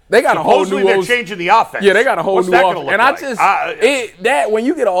 they got a whole new. They're changing the offense. Yeah, they got a whole new offense. And like? When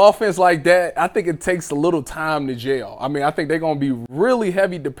you get an offense like that, I think it takes a little time to gel. I mean, I think they're gonna be really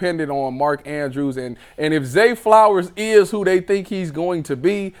heavy dependent on Mark Andrews, and if Zay Flowers is who they think he's going to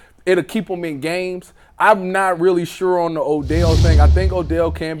be, it'll keep them in games. I'm not really sure on the Odell thing. I think Odell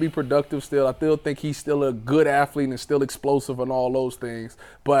can be productive still. I still think he's still a good athlete and still explosive and all those things.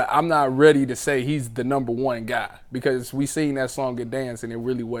 But I'm not ready to say he's the number 1 guy because we seen that song and dance and it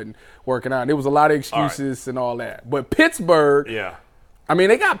really wasn't working out. There was a lot of excuses and all that. But Pittsburgh, I mean,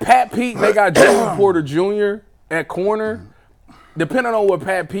 they got Pat Pete and they got Joey Porter Jr. at corner. Depending on what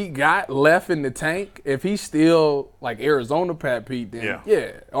Pat Pete got left in the tank, if he's still like Arizona Pat Pete, then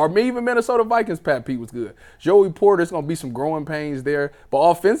or maybe even Minnesota Vikings Pat Pete was good. Joey Porter's going to be some growing pains there. But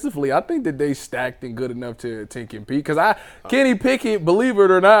offensively, I think that they stacked and good enough to compete. Because Kenny Pickett, believe it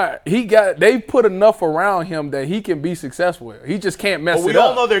or not, they put enough around him that he can be successful. He just can't mess it up. We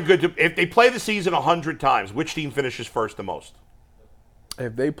all know they're good. If they play the season 100 times, which team finishes first the most?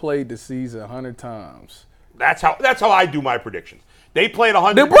 If they played the season 100 times. That's how I do my predictions. They played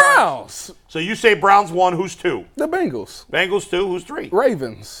 100 The Browns. Times. So you say Browns 1, who's 2? The Bengals. Bengals 2, who's 3?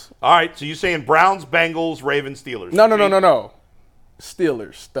 Ravens. All right, so you're saying Browns, Bengals, Ravens, Steelers. No.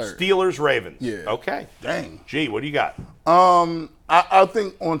 Steelers, third. Steelers, Ravens. Yeah. Okay. Dang. Gee, what do you got? I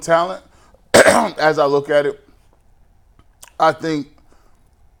think on talent, as I look at it, I think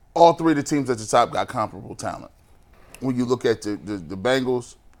all 3 of the teams at the top got comparable talent. When you look at the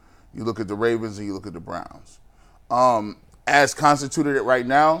Bengals, you look at the Ravens, and you look at the Browns. As constituted it right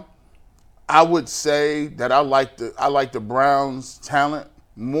now, I would say that I like the Browns' talent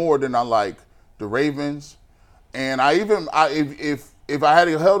more than I like the Ravens. And if I had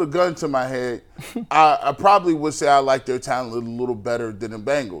held a gun to my head, I probably would say I like their talent a little better than the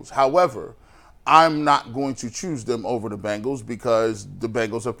Bengals. However, I'm not going to choose them over the Bengals because the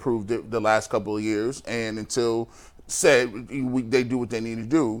Bengals have proved it the last couple of years, and until they do what they need to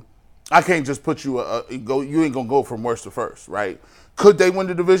do, I can't just put you you ain't gonna go from worst to first, right? Could they win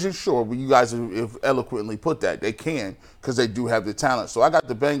the division? Sure, but you guys have eloquently put that. They can because they do have the talent. So I got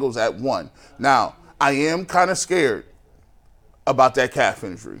the Bengals at 1. Now, I am kind of scared about that calf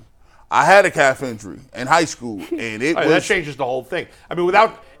injury. I had a calf injury in high school, and that changes the whole thing. I mean,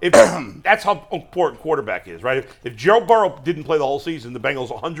 that's how important quarterback is, right? If Joe Burrow didn't play the whole season, the Bengals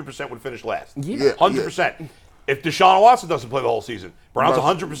 100% would finish last. Yeah. 100%. If Deshaun Watson doesn't play the whole season, Browns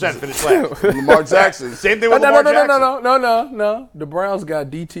 100% finish last. Lamar Jackson. Same thing with Lamar Jackson. No. The Browns got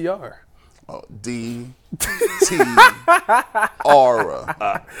DTR. Oh, D-T-R. All right,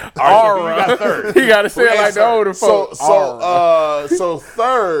 so who you got third? You got to say it like the older folks. So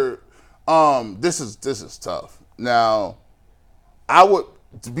third, this is tough. Now, I would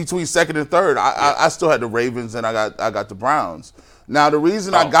between second and third. I still had the Ravens and I got the Browns. Now the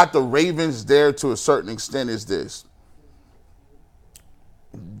reason I got the Ravens there to a certain extent is this: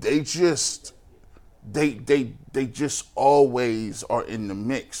 they just always are in the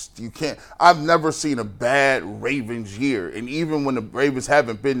mix. You can't. I've never seen a bad Ravens year, and even when the Ravens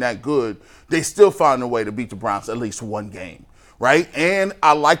haven't been that good, they still find a way to beat the Browns at least one game, right? And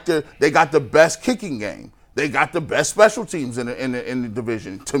I like they got the best kicking game. They got the best special teams in the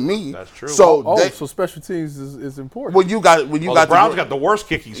division. To me, that's true. So special teams is important. When you got the Browns got the worst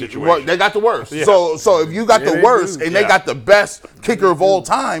kicking situation. Well, they got the worst. Yeah. So if you got the worst and they got the best kicker of all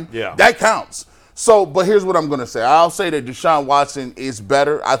time, that counts. So, but here's what I'm going to say. I'll say that Deshaun Watson is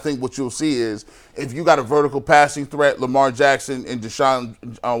better. I think what you'll see is if you got a vertical passing threat, Lamar Jackson and Deshaun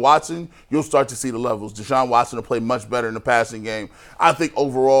Watson, you'll start to see the levels. Deshaun Watson will play much better in the passing game. I think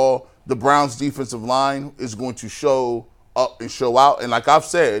overall, the Browns' defensive line is going to show up and show out. And like I've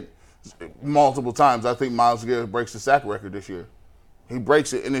said multiple times, I think Myles Garrett breaks the sack record this year. He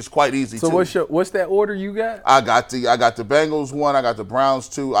breaks it, and it's quite easy. So what's that order you got? I got the Bengals 1. I got the Browns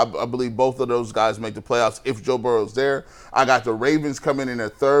 2. I believe both of those guys make the playoffs if Joe Burrow's there. I got the Ravens coming in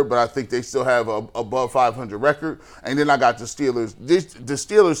at third, but I think they still have a above 500 record. And then I got the Steelers. The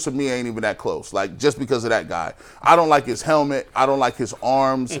Steelers to me ain't even that close. Like just because of that guy, I don't like his helmet. I don't like his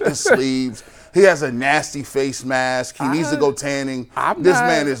arms, his sleeves. He has a nasty face mask. He needs to go tanning.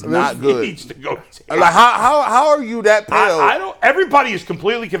 Man is not good. He needs to go tanning. Like how are you that pale? I don't. Everybody is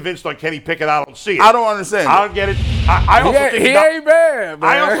completely convinced on Kenny Pickett. I don't see it. I don't understand. I don't get it. I also think he ain't bad, man.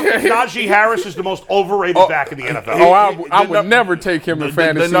 I also think Najee Harris is the most overrated back in the NFL. I would never take him in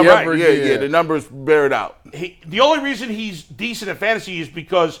fantasy ever again. Yeah, the numbers bear it out. The only reason he's decent in fantasy is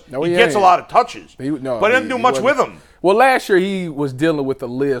because he gets a lot of touches. But he doesn't do much with them. Well, last year he was dealing with the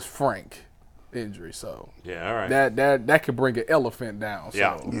Liz Frank injury, so all right. That could bring an elephant down.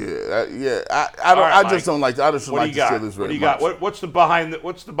 So. I just don't like. I just don't like the Steelers very much. What's the behind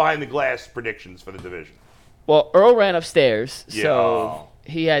the glass predictions for the division? Well, Earl ran upstairs, so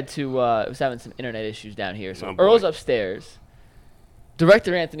he had to. Was having some internet issues down here, so Earl's upstairs.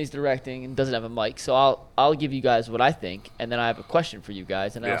 Director Anthony's directing and doesn't have a mic, so I'll give you guys what I think, and then I have a question for you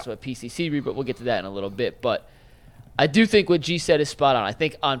guys, and I also have PCC read, but we'll get to that in a little bit. But I do think what G said is spot on. I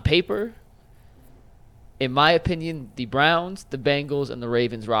think on paper, in my opinion, the Browns, the Bengals, and the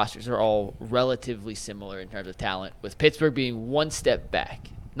Ravens rosters are all relatively similar in terms of talent, with Pittsburgh being one step back.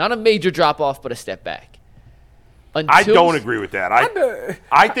 Not a major drop-off, but a step back. I don't agree with that.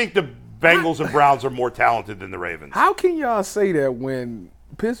 I think the Bengals and Browns are more talented than the Ravens. How can y'all say that when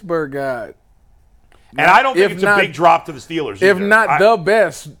Pittsburgh got... And I don't think it's a big drop to the Steelers If either. not the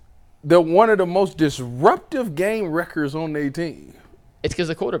best, one of the most disruptive game records on their team. It's because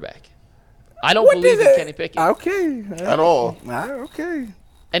of the quarterback. I don't believe in Kenny Pickett. Okay. At all. Okay.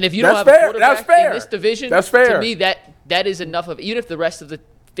 And if you don't have a quarterback in this division, that's fair. To me, that is enough of, even if the rest of the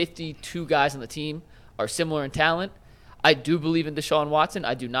 52 guys on the team are similar in talent, I do believe in Deshaun Watson.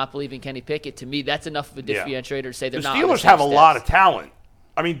 I do not believe in Kenny Pickett. To me, that's enough of a differentiator to say they're not. The Steelers have a lot of talent.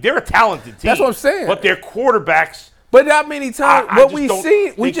 I mean, they're a talented team. That's what I'm saying. But their quarterbacks. But that many times,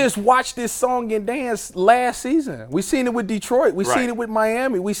 we just watched this song and dance last season. We seen it with Detroit. We seen it with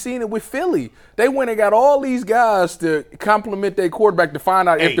Miami. We seen it with Philly. They went and got all these guys to complement their quarterback to find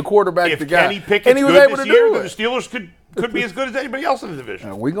out if the quarterback the guy. Kenny Pickett's and he was able to do it. Then the Steelers could be as good as anybody else in the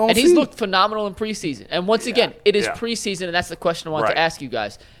division. And he's looked phenomenal in preseason. And once again, it is preseason, and that's the question I want to ask you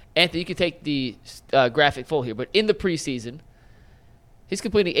guys. Anthony, you can take the graphic full here, but in the preseason, he's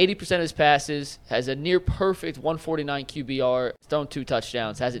completing 80% of his passes, has a near-perfect 149 QBR, thrown 2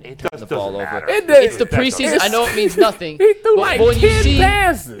 touchdowns, hasn't turned the ball over. It's the preseason. I know it means nothing. He threw like 10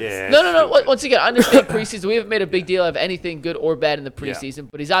 passes. Yeah, no. Once again, I understand preseason. We haven't made a big deal of anything good or bad in the preseason,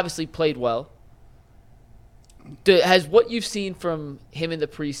 but he's obviously played well. Has what you've seen from him in the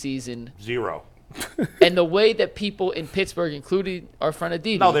preseason... 0. And the way that people in Pittsburgh, including our friend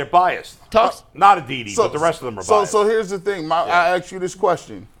Aditi... No, they're biased. Not Aditi, but the rest of them are biased. So here's the thing. I asked you this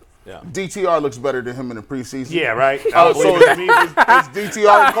question. Yeah. DTR looks better than him in the preseason. Yeah, right. So is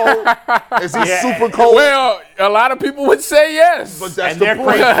DTR cold? Is he super cold? Well, a lot of people would say yes. But that's the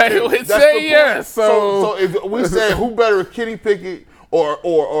point. They would say yes. So if we say who better, Kenny Pickett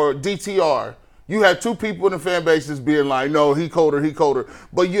or DTR, you had two people in the fan bases being like, no, he colder.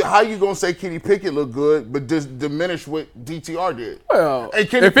 But how you gonna say Kenny Pickett looked good, but just diminish what DTR did? Well, and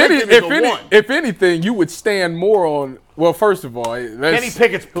Kenny Pickett is a one. If anything, you would stand more on. Well, first of all, Kenny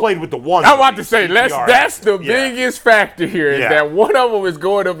Pickett's played with the one. I'm about to say that's the biggest factor here is that one of them is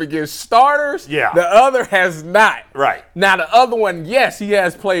going up against starters. Yeah. The other has not. Right. Now the other one, yes, he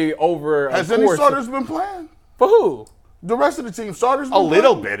has played over. Has any starters been playing? For who? The rest of the team starters. A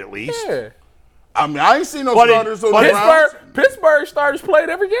little bit at least. Yeah. I mean, I ain't seen no starters on the Browns. Pittsburgh starters played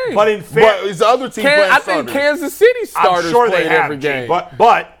every game. But in But it's the other team playing I starters. think Kansas City starters I'm sure played they have, every game.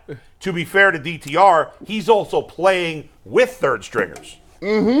 But to be fair to DTR, he's also playing with third stringers.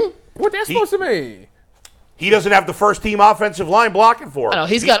 What that's supposed to mean? He doesn't have the first team offensive line blocking for him. I know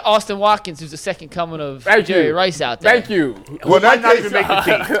he's got Austin Watkins, who's the second coming of Jerry Rice out there. Thank you. Who might not even make the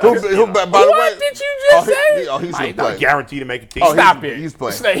team. By the way, What did you just say? He's Might gonna not play. guaranteed to make a team. Stop it. He's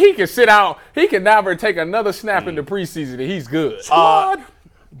playing. He can sit out. He can never take another snap in the preseason and he's good.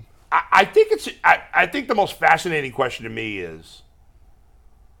 I think the most fascinating question to me is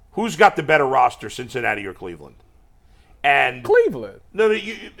who's got the better roster, Cincinnati or Cleveland? And Cleveland. No,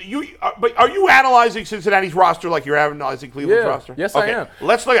 but are you analyzing Cincinnati's roster like you're analyzing Cleveland's roster? Yes, okay. I am.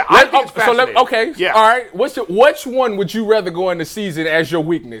 Let's look at. I think it's fascinating. Okay. All right. Which one would you rather go in the season as your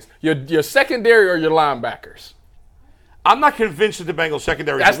weakness? Your secondary or your linebackers? I'm not convinced that the Bengals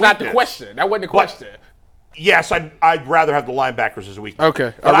secondary. That's is a not the weakness. question. That wasn't the question. Yes, I'd rather have the linebackers as a weakness.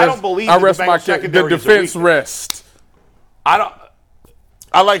 Okay. But I don't believe that the Bengals secondary the is a defense weakness. rest.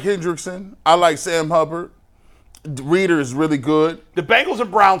 I like Hendrickson. I like Sam Hubbard. Reader is really good. The Bengals and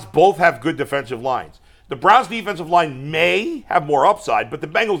Browns both have good defensive lines. The Browns' defensive line may have more upside, but the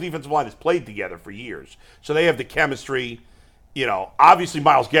Bengals' defensive line has played together for years. So they have the chemistry. You know, obviously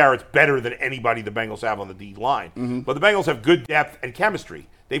Myles Garrett's better than anybody the Bengals have on the D line. But the Bengals have good depth and chemistry.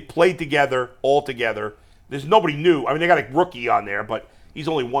 They played together, all together. There's nobody new. I mean, they got a rookie on there, but he's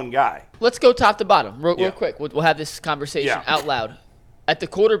only one guy. Let's go top to bottom real quick. We'll have this conversation out loud. At the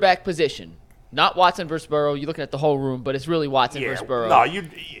quarterback position, not Watson versus Burrow. You're looking at the whole room, but it's really Watson versus Burrow. No,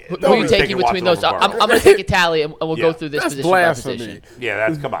 who are you taking between those? I'm going to take a tally, and we'll go through this That's position blasphemy. by position.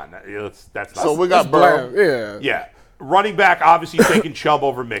 Yeah, come on. That's not. So we got Burrow. Yeah. Running back, obviously taking Chubb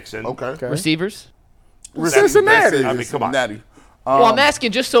over Mixon. Okay. Receivers? Cincinnati. I mean, come on. Cincinnati. Well, I'm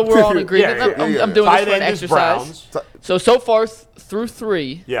asking just so we're all in agreement. I'm doing Tight this for an end is exercise. Browns. So far through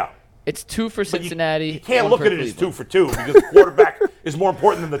three, Yeah. it's 2 for Cincinnati. You can't one look for at it as Cleveland. 2 for 2 because the quarterback is more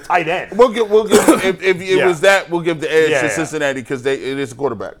important than the tight end. We'll give if it was that, we'll give the edge to Yeah. Cincinnati because it is a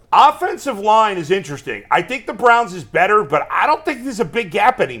quarterback. Offensive line is interesting. I think the Browns is better, but I don't think there's a big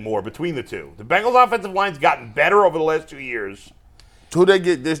gap anymore between the two. The Bengals' offensive line's gotten better over the last 2 years. Who they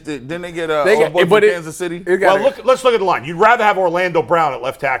get? Didn't they get Kansas City? Well, let's look at the line. You'd rather have Orlando Brown at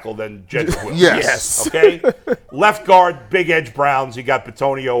left tackle than Jedrick Wills. Yes. Okay. Left guard, big edge Browns. You got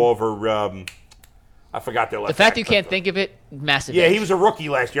Petonio over. I forgot their left. The fact you tackle. can't think of it, massive. Yeah, edge. he was a rookie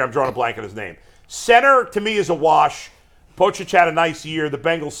last year. I'm drawing a blank on his name. Center to me is a wash. Pochich had a nice year. The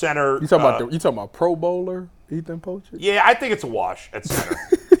Bengals center. You talking about Pro Bowler Ethan Pochich? Yeah, I think it's a wash at center.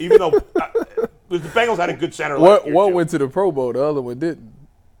 Even though the Bengals had a good center last year. One too. went to the Pro Bowl, the other one didn't.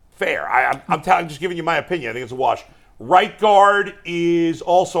 Fair. I'm just giving you my opinion. I think it's a wash. Right guard is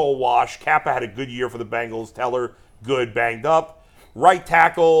also a wash. Kappa had a good year for the Bengals. Teller, good, banged up. Right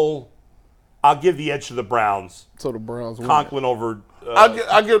tackle, I'll give the edge to the Browns. So the Browns win. Conklin over.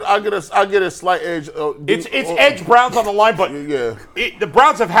 I get a slight edge. It's edge Browns on the line, but the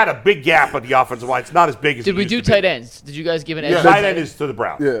Browns have had a big gap on the offensive line. It's not as big as Did it we used do to be. tight ends? Did you guys give an edge? Tight end is to the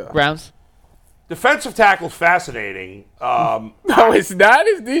Browns. Yeah. Browns? Defensive tackle's fascinating. No, it's not.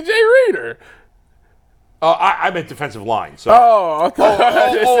 It's DJ Reader. I meant defensive line. So I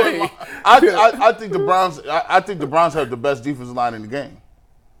think the Browns. I think the Browns have the best defensive line in the game.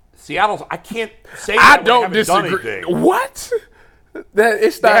 Seattle's. I can't say. I that don't they haven't disagree. Done anything. What? That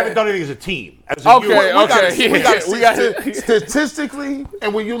it's They not. haven't done anything as a team. As a unit. Statistically,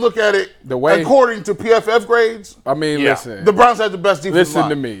 and when you look at it, The way- according to PFF grades, I mean, Yeah. listen. the Browns have the best defensive Listen line.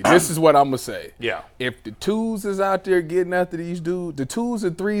 to me. This is what I'm gonna say. Yeah. If the twos is out there getting after these dudes, the twos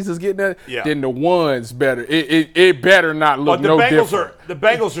and threes is getting at, Yeah. then the ones better. It better not look But the no Bengals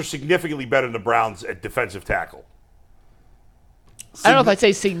different. are significantly better than the Browns at defensive tackle. I don't know if I'd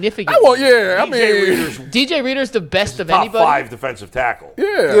say significant. Well, yeah. I DJ mean, Reader's DJ Reader's the best of top anybody. 5 defensive tackle.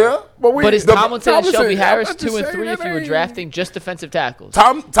 yeah. But is Tomlinson and Shelby I'm Harris about to 2 and say 3 that if you were ain't- drafting just defensive tackles?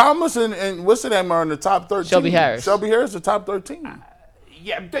 Thomas and what's the name are in the top 13. Shelby Harris. Shelby Harris, the top 13.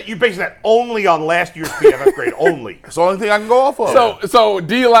 Yeah, you're basing that only on last year's PFF grade only. That's the only thing I can go off of. So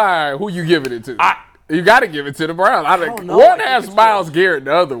D-line, who you giving it to? You got to give it to the Browns. don't know. I One think has it's Myles Garrett,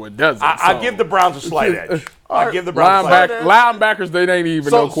 the other one doesn't. I so. give the Browns a slight edge. I give the Browns a slight edge. Linebackers, they ain't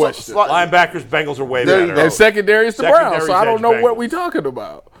even no question. Linebackers, Bengals are way There you better. go. And secondary is the Browns, so I don't know Secondary's what edge we Bengals. talking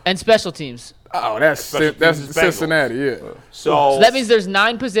about. And special teams. Oh, that's Special that's teams is Cincinnati, yeah. So So that means there's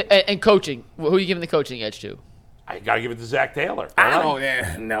 9 positions. And coaching. Who are you giving the coaching edge to? I got to give it to Zach Taylor. I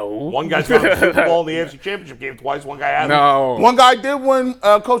don't know. One guy's won the Super Bowl in the AFC Championship game twice. One guy hasn't. No. One guy did win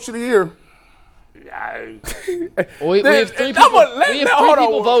Coach of the Year. We have three people, Hold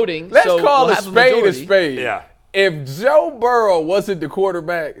on. voting. Let's so call we'll a have spade a majority. spade. Yeah. If Joe Burrow wasn't the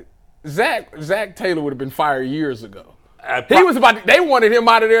quarterback, Zach Taylor would have been fired years ago. They wanted him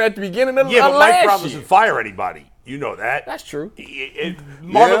out of there at the beginning of Yeah, but Mike last Brown year. doesn't fire anybody. You know that. That's true.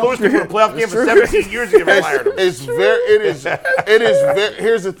 Marvin Lewis did win a playoff game for 17 years ago. Fired him. Here's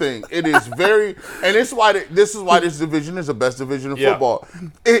the thing. It is very, and this is why this division is the best division of Yeah. football.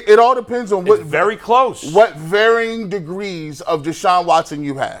 It all depends on It's very close. what varying degrees of Deshaun Watson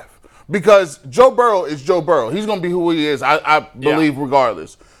you have. Because Joe Burrow is Joe Burrow. He's going to be who he is, I believe,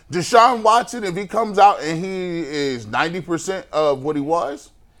 regardless. Deshaun Watson, if he comes out and he is 90% of what he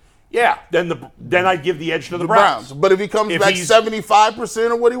was, Yeah, then I'd give the edge to the Browns. But if he comes If back he's-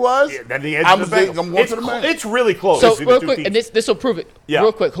 75% of what he was, Then the edge I'm to the Bengals. going to the man. It's really close. So between the real two quick, teams. and this will prove it. Yeah.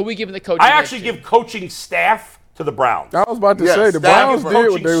 Real quick, who we giving the coaching? I edge actually to? give coaching staff to the Browns. I was about to Yes, say the that Browns is did what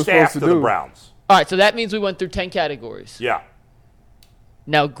Coaching they were staff supposed to to do. the Browns. All right, so that means we went through 10 categories. Yeah.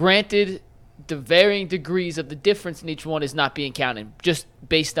 Now, granted, the varying degrees of the difference in each one is not being counted, just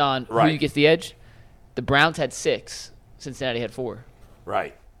based on who Right. you gets the edge. The Browns had 6. Cincinnati had 4.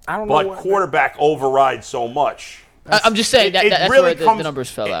 Right. I don't know But what- quarterback overrides so much. I'm just saying that's where the numbers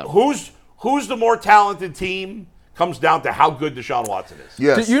fell out. Who's the more talented team comes down to how good Deshaun Watson is.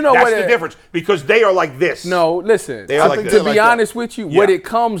 yes. You know That's what the difference because they are like this. No, listen. They are like to this. be Like that. honest with you, what Yeah. it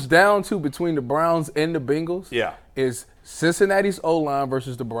comes down to between the Browns and the Bengals Yeah. is Cincinnati's O-line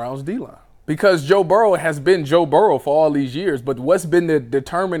versus the Browns' D-line. Because Joe Burrow has been Joe Burrow for all these years, but what's been the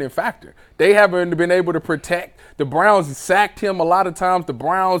determining factor? They haven't been able to protect. The Browns sacked him a lot of times. The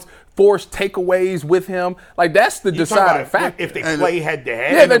Browns forced takeaways with him. Like, that's the You talking deciding about factor. if they play head to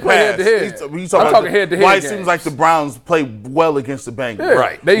head. Yeah, they play head to head. He's I'm about talking head-to-head Why it games. seems like the Browns play well against the Bengals. Yeah.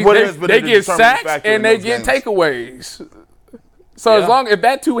 Right. They What has been get the determining sacks factor and in they those get games? takeaways. So Yeah. if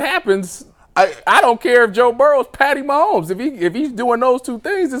that two happens, I don't care if Joe Burrow's Patty Mahomes. If he's doing those two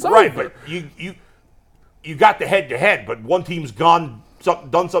things, it's Right, over. but you got the head to head, but one team's done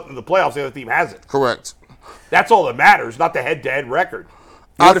something in the playoffs, the other team hasn't. Correct. That's all that matters, not the head to head record.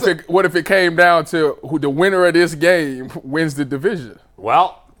 What if it came down to who the winner of this game wins the division?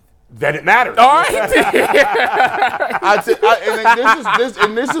 Well, then it matters. All right.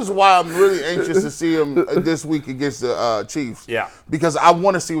 This is why I'm really anxious to see him this week against the Chiefs. Yeah. Because I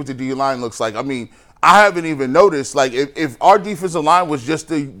want to see what the D line looks like. I mean, I haven't even noticed. Like, if our defensive line was just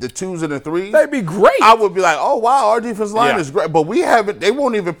the 2s and the 3s, They'd be great. I would be like, oh wow, our defensive line Yeah. is great. But we haven't. They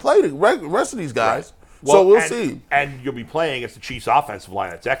won't even play the rest of these guys. Well, So we'll and- see. And you'll be playing against the Chiefs' offensive line.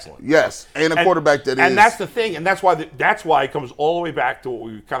 That's excellent. Yes, and a quarterback that is. And that's the thing, and that's why it comes all the way back to what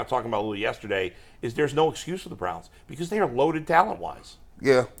we were kind of talking about a little yesterday. Is there's no excuse for the Browns because they are loaded talent-wise.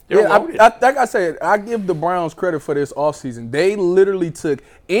 Yeah. They're Yeah, loaded. like I said, I give the Browns credit for this offseason. They literally took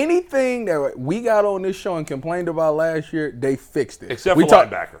anything that we got on this show and complained about last year, they fixed it. Except we for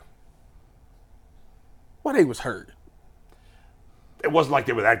linebacker. Well, they was hurt. It wasn't like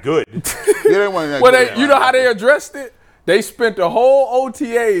they were that good. Yeah, they weren't that Well, good. you know how they addressed it? They spent the whole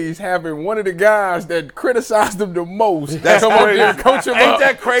OTAs having one of the guys that criticized them the most That's come up crazy. there and coach them Ain't up.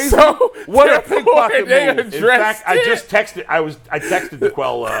 that crazy? So, What a therefore, pickpocket they move. addressed In fact, I it. just texted. I texted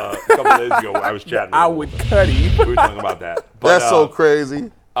DeQuell a couple of days ago. I was chatting. I with would him. cut him. We were talking about that. But, That's so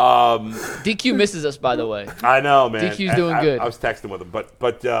crazy. DQ misses us, by the way. I know, man. DQ's doing good. I was texting with him,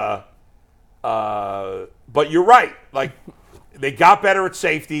 but you're right. Like they got better at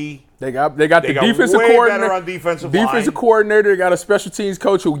safety. They got They the got defensive way coordinator better on defensive line. coordinator. They got a special teams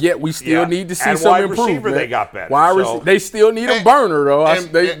coach who yet we still Yeah. need to see And some wide improvement. receiver they got better, so- They still need a burner though. That's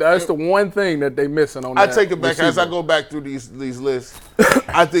and- the one thing that they missing on. I that take it back as I receiver. go back through these lists.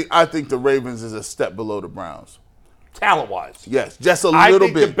 I think the Ravens is a step below the Browns. Talent-wise. Yes, just a I little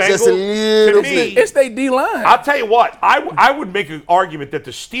think the bit. Just a Bengals, little to me, bit. It's they D line. I'll tell you what. I would make an argument that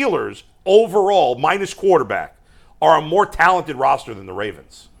the Steelers overall, minus quarterback, are a more talented roster than the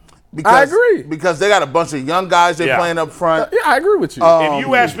Ravens. I agree. Because they got a bunch of young guys they're Yeah. playing up front. Yeah, I agree with you. If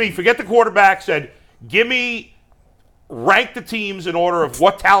you ask me, forget the quarterback, said, rank the teams in order of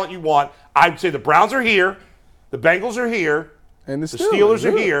what talent you want, I'd say the Browns are here, the Bengals are here, and the Steelers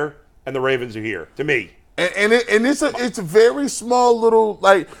are here, and the Ravens are here, to me. And it's a very small little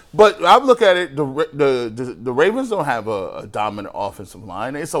but I look at it, the Ravens don't have a dominant offensive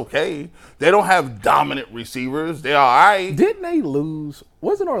line. It's okay. They don't have dominant receivers. They're all right. Didn't they lose?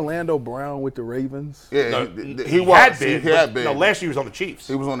 Wasn't Orlando Brown with the Ravens? Yeah, he had been. No, last year he was on the Chiefs.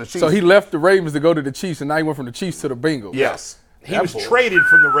 He was on the Chiefs. So he left the Ravens to go to the Chiefs, and now he went from the Chiefs to the Bengals. Yes. He was traded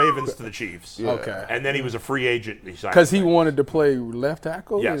from the Ravens to the Chiefs. Yeah. Okay. And then he was a free agent. Because he wanted to play left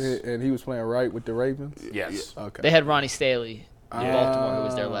tackle? Yes. And he was playing right with the Ravens? Yes. Okay. They had Ronnie Staley in Baltimore, who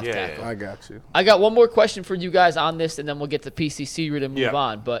was their left tackle. I got you. I got one more question for you guys on this, and then we'll get to PCC route and move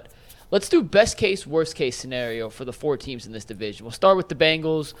on. But let's do best case, worst case scenario for the 4 teams in this division. We'll start with the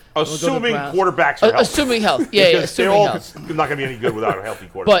Bengals. Assuming quarterbacks are healthy. Assuming health. Yeah, assuming health. They're not going to be any good without a healthy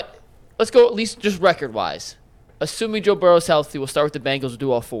quarterback. But let's go at least just record-wise. Assuming Joe Burrow's healthy, we'll start with the Bengals. We'll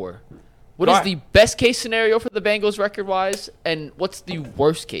do all 4. What is the best case scenario for the Bengals record-wise, and what's the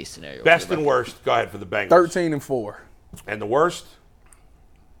worst case scenario? Best and worst. Go ahead for the Bengals. 13-4. And the worst?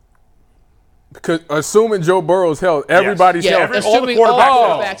 Because assuming Joe Burrow's health, everybody's healthy. Assuming all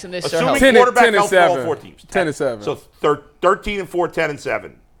quarterbacks in this are healthy. Assuming quarterback health for all 4 teams. 10-7. So 13-4,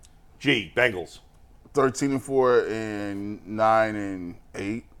 10-7. G, Bengals. 13-4 and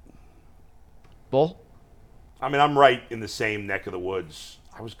 9-8. Bull? I mean, I'm right in the same neck of the woods.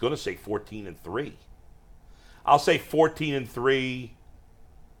 I was going to say 14-3. I'll say 14-3,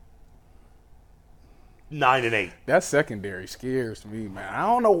 9-8. That secondary scares me, man. I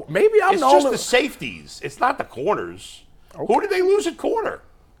don't know. Maybe I'm It's the just only the safeties. It's not the corners. Okay. Who did they lose at corner?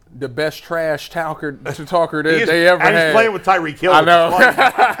 the best trash talker that He is- they ever and had. he's playing with Tyreek Hill. I which is know.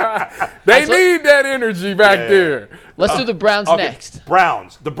 funny. They need that energy back there. Let's do the Browns Okay, next.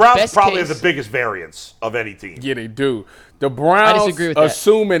 Browns. The Browns Best probably case- have the biggest variance of any team. Yeah, they do. The Browns, disagree with that.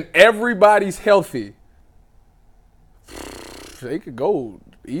 assuming everybody's healthy, they could go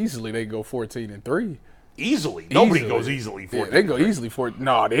easily. They go 14-3. Easily. Nobody Easily. goes easily. Yeah, 14. they go easily for.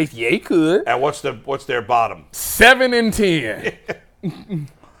 No, they could. And what's their bottom? 7-10.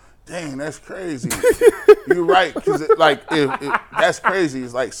 Dang, that's crazy. You're right, because that's crazy.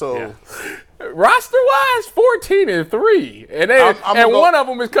 It's like so. Yeah. Roster wise, 14-3, and I'm one of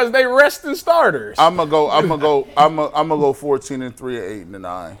them is because they resting starters. I'm gonna go 14-3 and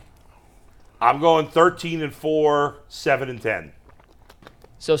 8-9. I'm going 13-4, 7-10.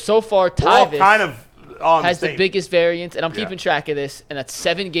 So far, We're all Tyvus kind of on has the the same. biggest variance, and I'm Yeah. keeping track of this, and that's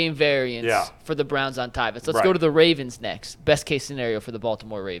 7-game variance Yeah. for the Browns on Tyvus. Let's Right. go to the Ravens next. Best case scenario for the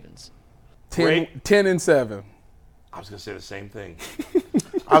Baltimore Ravens. 10-7. I was going to say the same thing.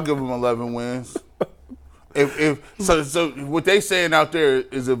 I'll give them 11 wins. So what they saying out there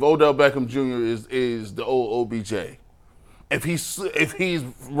is if Odell Beckham Jr. is the old OBJ, if he's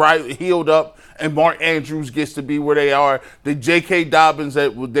right healed up and Mark Andrews gets to be where they are, the J.K. Dobbins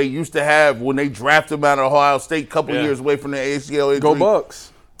that they used to have when they drafted him out of Ohio State a couple years away from the ACL injury. Go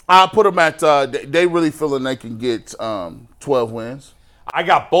Bucks. I'll put them at they really feeling they can get 12 wins. I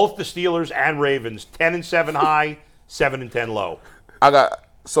got both the Steelers and Ravens 10-7 high, 7-10 low. I got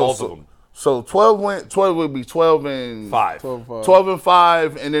Both of them. So 12 would be 12-5.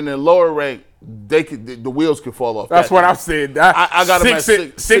 5. And then the lower rank, the wheels could fall off. That's that what day. I'm saying. I got them at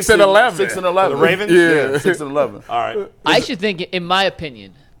 6 and 11. 6 and 11. The Ravens? Yeah, 6 and 11. All right. I should think, in my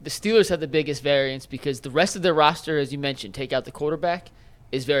opinion, the Steelers have the biggest variance because the rest of their roster, as you mentioned, take out the quarterback,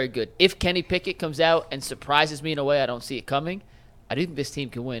 is very good. If Kenny Pickett comes out and surprises me in a way I don't see it coming, I do think this team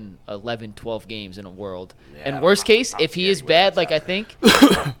can win 11, 12 games in a world. And worst case, if he is bad like I think,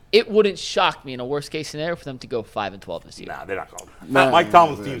 it wouldn't shock me in a worst case scenario for them to go 5-12 this year. Nah, they're not going. Mike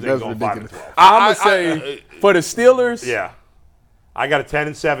Tomlin's teams ain't going 5-12. I'm going to say for the Steelers, Yeah. I got a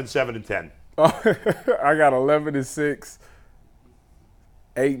 10-7, 7-10. I got 11-6,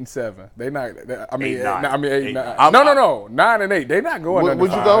 8-7. They not. I mean, 8-9. I mean 8-9. 8-9. No, 9-8. They not going under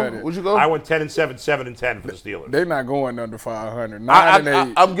Would you 500. go? Would you go? I went 10-7, 7-10 for the Steelers. They not going under 500.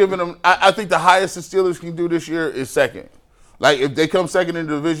 9-8. I'm giving them. I think the highest the Steelers can do this year is second. Like if they come second in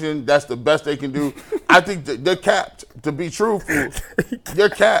the division, that's the best they can do. I think they're capped. To be truthful, they're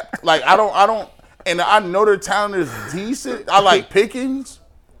capped. Like I don't. And I know their talent is decent. I like Pickens.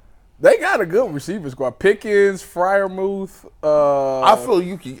 They got a good receiver squad. Pickens, Freiermuth. I feel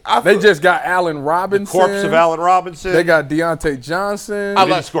you can. They just got Allen Robinson. Corpse of Allen Robinson. They got Deontay Johnson. I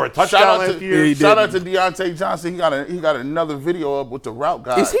didn't score a touchdown last year. He Shout out to didn't. Deontay Johnson. He got another video up with the route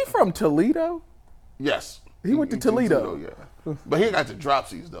guy. Is he from Toledo? Yes. He went to Toledo. Yeah. But he got the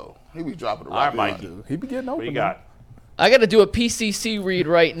dropsies though. He be dropping the All right, route. Mikey. He be getting open. What you got? I got to do a PCC read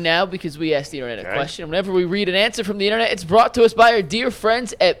right now because we asked the internet a question. Whenever we read an answer from the internet, it's brought to us by our dear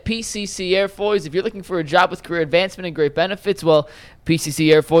friends at PCC Airfoils. If you're looking for a job with career advancement and great benefits, well, PCC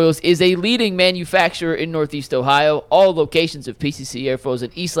Airfoils is a leading manufacturer in Northeast Ohio. All locations of PCC Airfoils in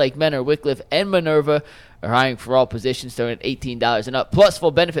Eastlake, Menor, Wickliffe, and Minerva are hiring for all positions starting at $18 and up, plus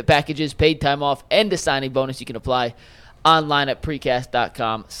full benefit packages, paid time off, and a signing bonus. You can apply online at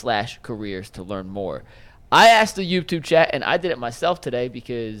precast.com/careers to learn more. I asked the YouTube chat, and I did it myself today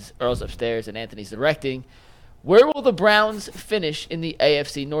because Earl's upstairs and Anthony's directing. Where will the Browns finish in the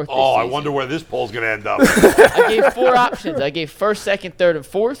AFC North this season? I wonder where this poll's going to end up. I gave 4 options. I gave first, second, third, and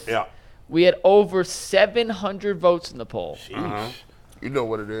fourth. Yeah. We had over 700 votes in the poll. You know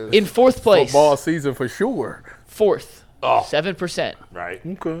what it is. In fourth place. Football season for sure. Fourth. Oh. 7%. Right.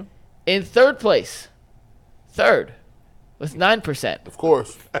 Okay. In third place. Third. With 9%. Of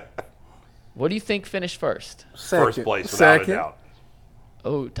course. What do you think finished first? First place, without a doubt.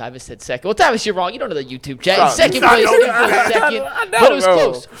 Oh, Tyvis said second. Well, Tyvis, you're wrong. You don't know the YouTube chat. Second Stop. place, No, second. But it was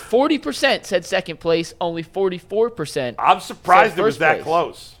close. 40% said second place. Only 44%. I'm surprised said it was first that place.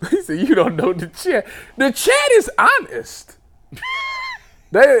 close. He said, you don't know the chat. The chat is honest.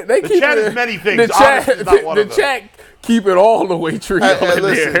 They The keep chat it, is many things. The chat, Honest is not one the of them. chat keep it all the way true. Hey,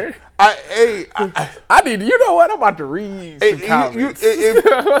 listen, there. I need. You know what? I'm about to read some comments.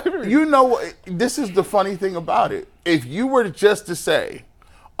 You know what? This is the funny thing about it. If you were just to say,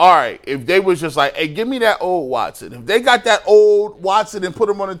 all right, if they was just like, hey, give me that old Watson. If they got that old Watson and put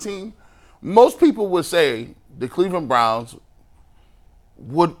him on a team, most people would say the Cleveland Browns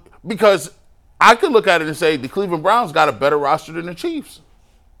would, because I could look at it and say the Cleveland Browns got a better roster than the Chiefs.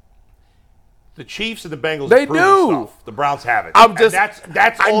 The Chiefs and the Bengals They have proven do. stuff. The Browns haven't. I'm just-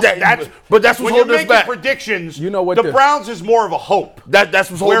 that's I- all. that- That's but that's what's when you're holding us making back. predictions. You know what the the- Browns is more of a hope, That's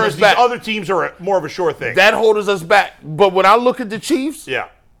what's holding whereas us these back. other teams are more of a sure thing. That holds us back. But when I look at the Chiefs, yeah,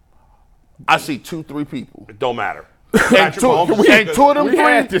 I see 2-3 people. it don't matter. And Patrick two, Mahomes is and good. two of them We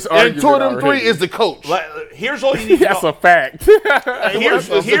had this three, and two of them argument three already. is the coach. Here's all you need to That's know. a fact. Here's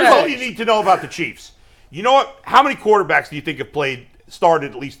all you need to know about the Chiefs. You know what? How many quarterbacks do you think have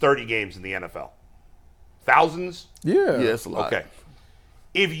started at least 30 games in the NFL? Thousands? Yeah. Yeah, it's a lot. Okay.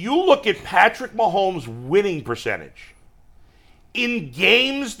 If you look at Patrick Mahomes' winning percentage, in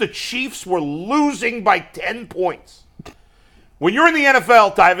games the Chiefs were losing by 10 points. When you're in the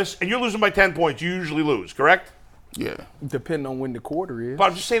NFL, Tyvis, and you're losing by 10 points, you usually lose, correct? Yeah. Depending on when the quarter is. But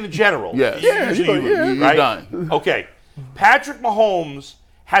I'm just saying in general. Yeah. Usually you lose, You're right? done. Okay. Patrick Mahomes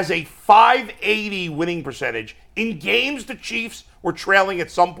has a 580 winning percentage in games the Chiefs were trailing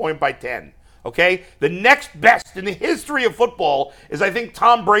at some point by 10. Okay? The next best in the history of football is, I think,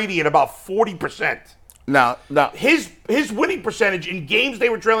 Tom Brady at about 40%. Now, His winning percentage in games they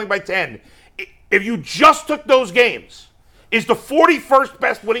were trailing by 10, if you just took those games, is the 41st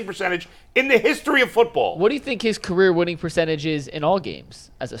best winning percentage in the history of football. What do you think his career winning percentage is in all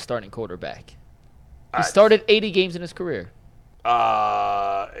games as a starting quarterback? He started 80 games in his career.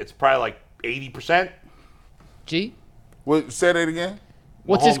 It's probably like 80%. G? say that again.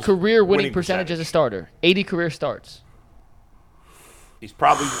 What's his Mahomes' career winning winning percentage as a percentage. starter? 80 career starts. He's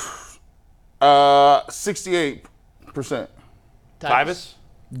probably 68%. Tyvis.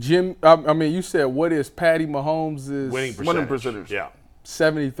 Jim, I mean, you said what is Patty Mahomes' Winning Winning percentage. percentage. Yeah.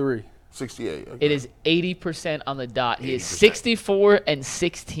 73. 68. Okay. It is 80% on the dot. He is 80%. 64 and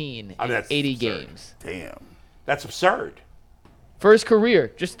 16 I mean, in that's 80 absurd. games. Damn. That's absurd. For his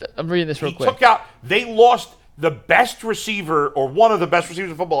career, I'm reading this real He quick. took out, they lost the best receiver or one of the best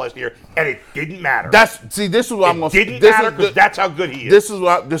receivers in football last year, and it didn't matter. This is what I'm going to say. didn't matter because that's how good he is. This is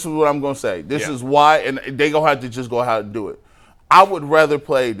what I'm going to say. This Yeah. is why, and they going to have to just go ahead and do it. I would rather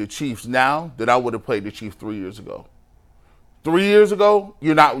play the Chiefs now than I would have played the Chiefs 3 years ago. 3 years ago,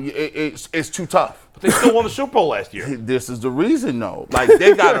 you're not. It's too tough. They still won the Super Bowl last year. This is the reason, though. Like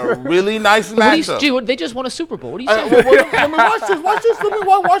they got a really nice What do you, matchup. G, they just won a Super Bowl. What are you saying? Let me watch this. Watch this. Let me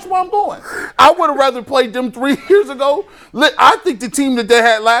watch what I'm doing. I would have rather played them 3 years ago. I think the team that they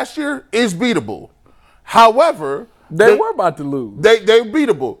had last year is beatable. However, They were about to lose. they're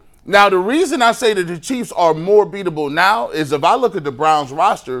beatable. Now, the reason I say that the Chiefs are more beatable now is if I look at the Browns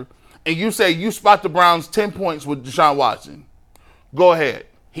roster and you say you spot the Browns 10 points with Deshaun Watson, go ahead.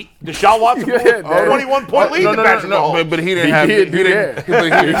 Deshaun Watson Go ahead, blew a 21-point lead to Patrick Mahomes. But he didn't have. He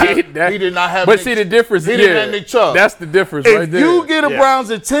did not have. But see the difference. He didn't have Nick Chubb. That's the difference If right there. you get a Yeah. Browns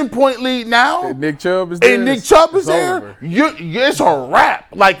a 10-point lead now, And Nick Chubb is there. and Nick Chubb is it's there, over. it's a wrap.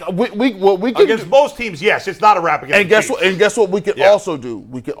 Like we can. Against most teams, yes, it's not a wrap against And the guess Chiefs. what? And guess what? We could Yeah. also do.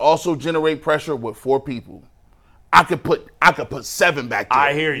 We could also generate pressure with 4 people. I could put 7 back there.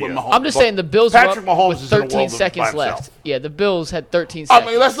 I hear you. with Mahomes. I'm just saying the Bills were Patrick up Mahomes with is in a 13 world by seconds himself. left. Yeah, the Bills had 13 seconds. I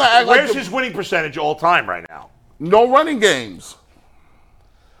mean, let's not act like Where's his winning percentage all time right now? no running games.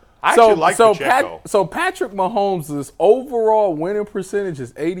 I actually like Pacheco. So Patrick Mahomes' overall winning percentage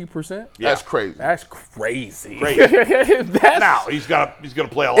is 80%. That's crazy. That's crazy. Now he's gonna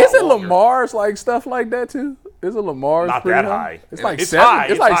play a lot. Isn't longer. Lamar's like stuff like that too? Isn't Lamar's Not pretty that high. It's like It's 70. high.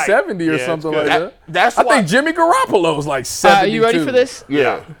 It's It's like high. 70 or Yeah, it's something good. like that. That's I why. think Jimmy Garoppolo's like 70. Are you ready for this?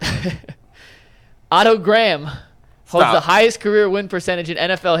 Yeah. Otto Graham holds Stop. the highest career win percentage in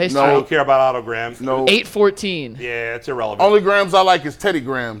NFL history. I don't care about Otto Graham. No. 814. Yeah, it's irrelevant. Only Grams I like is Teddy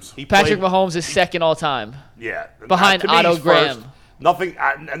Grams. He Patrick played- Mahomes is second all time. Yeah. Behind To me, Otto he's Graham. first. Nothing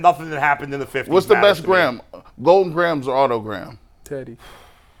that happened in the 50s. What's the matters best to me. Gram? Golden Grams or Auto Gram? Teddy.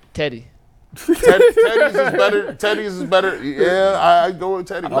 Teddy. Teddy's is better. Yeah, I go with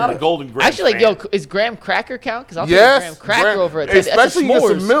Teddy. I'm not a Golden Graham Actually, fan. yo, is graham cracker count? Because I'll Yes, take a graham cracker Graham- over a Teddy. especially That's a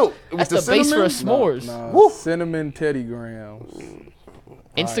with s'mores. some milk. With That's the the base for a cinnamon? s'mores. Nah, Woo. cinnamon Teddy Grams.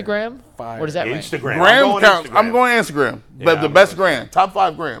 Instagram? Fire. What does that rank? Instagram. Gram I'm counts. Instagram. I'm going Instagram. Yeah, But the I'm best going gram. Top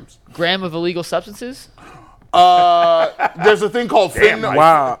 5 grams. Gram of illegal substances? There's a thing called Damn, fentanyl. Mike.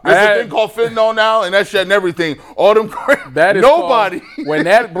 Wow. There's a thing called fentanyl now, and that's shutting everything. All them grams. That is nobody. called- when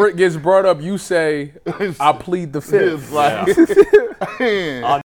that gets brought up, you say, "I plead the fifth." is like, On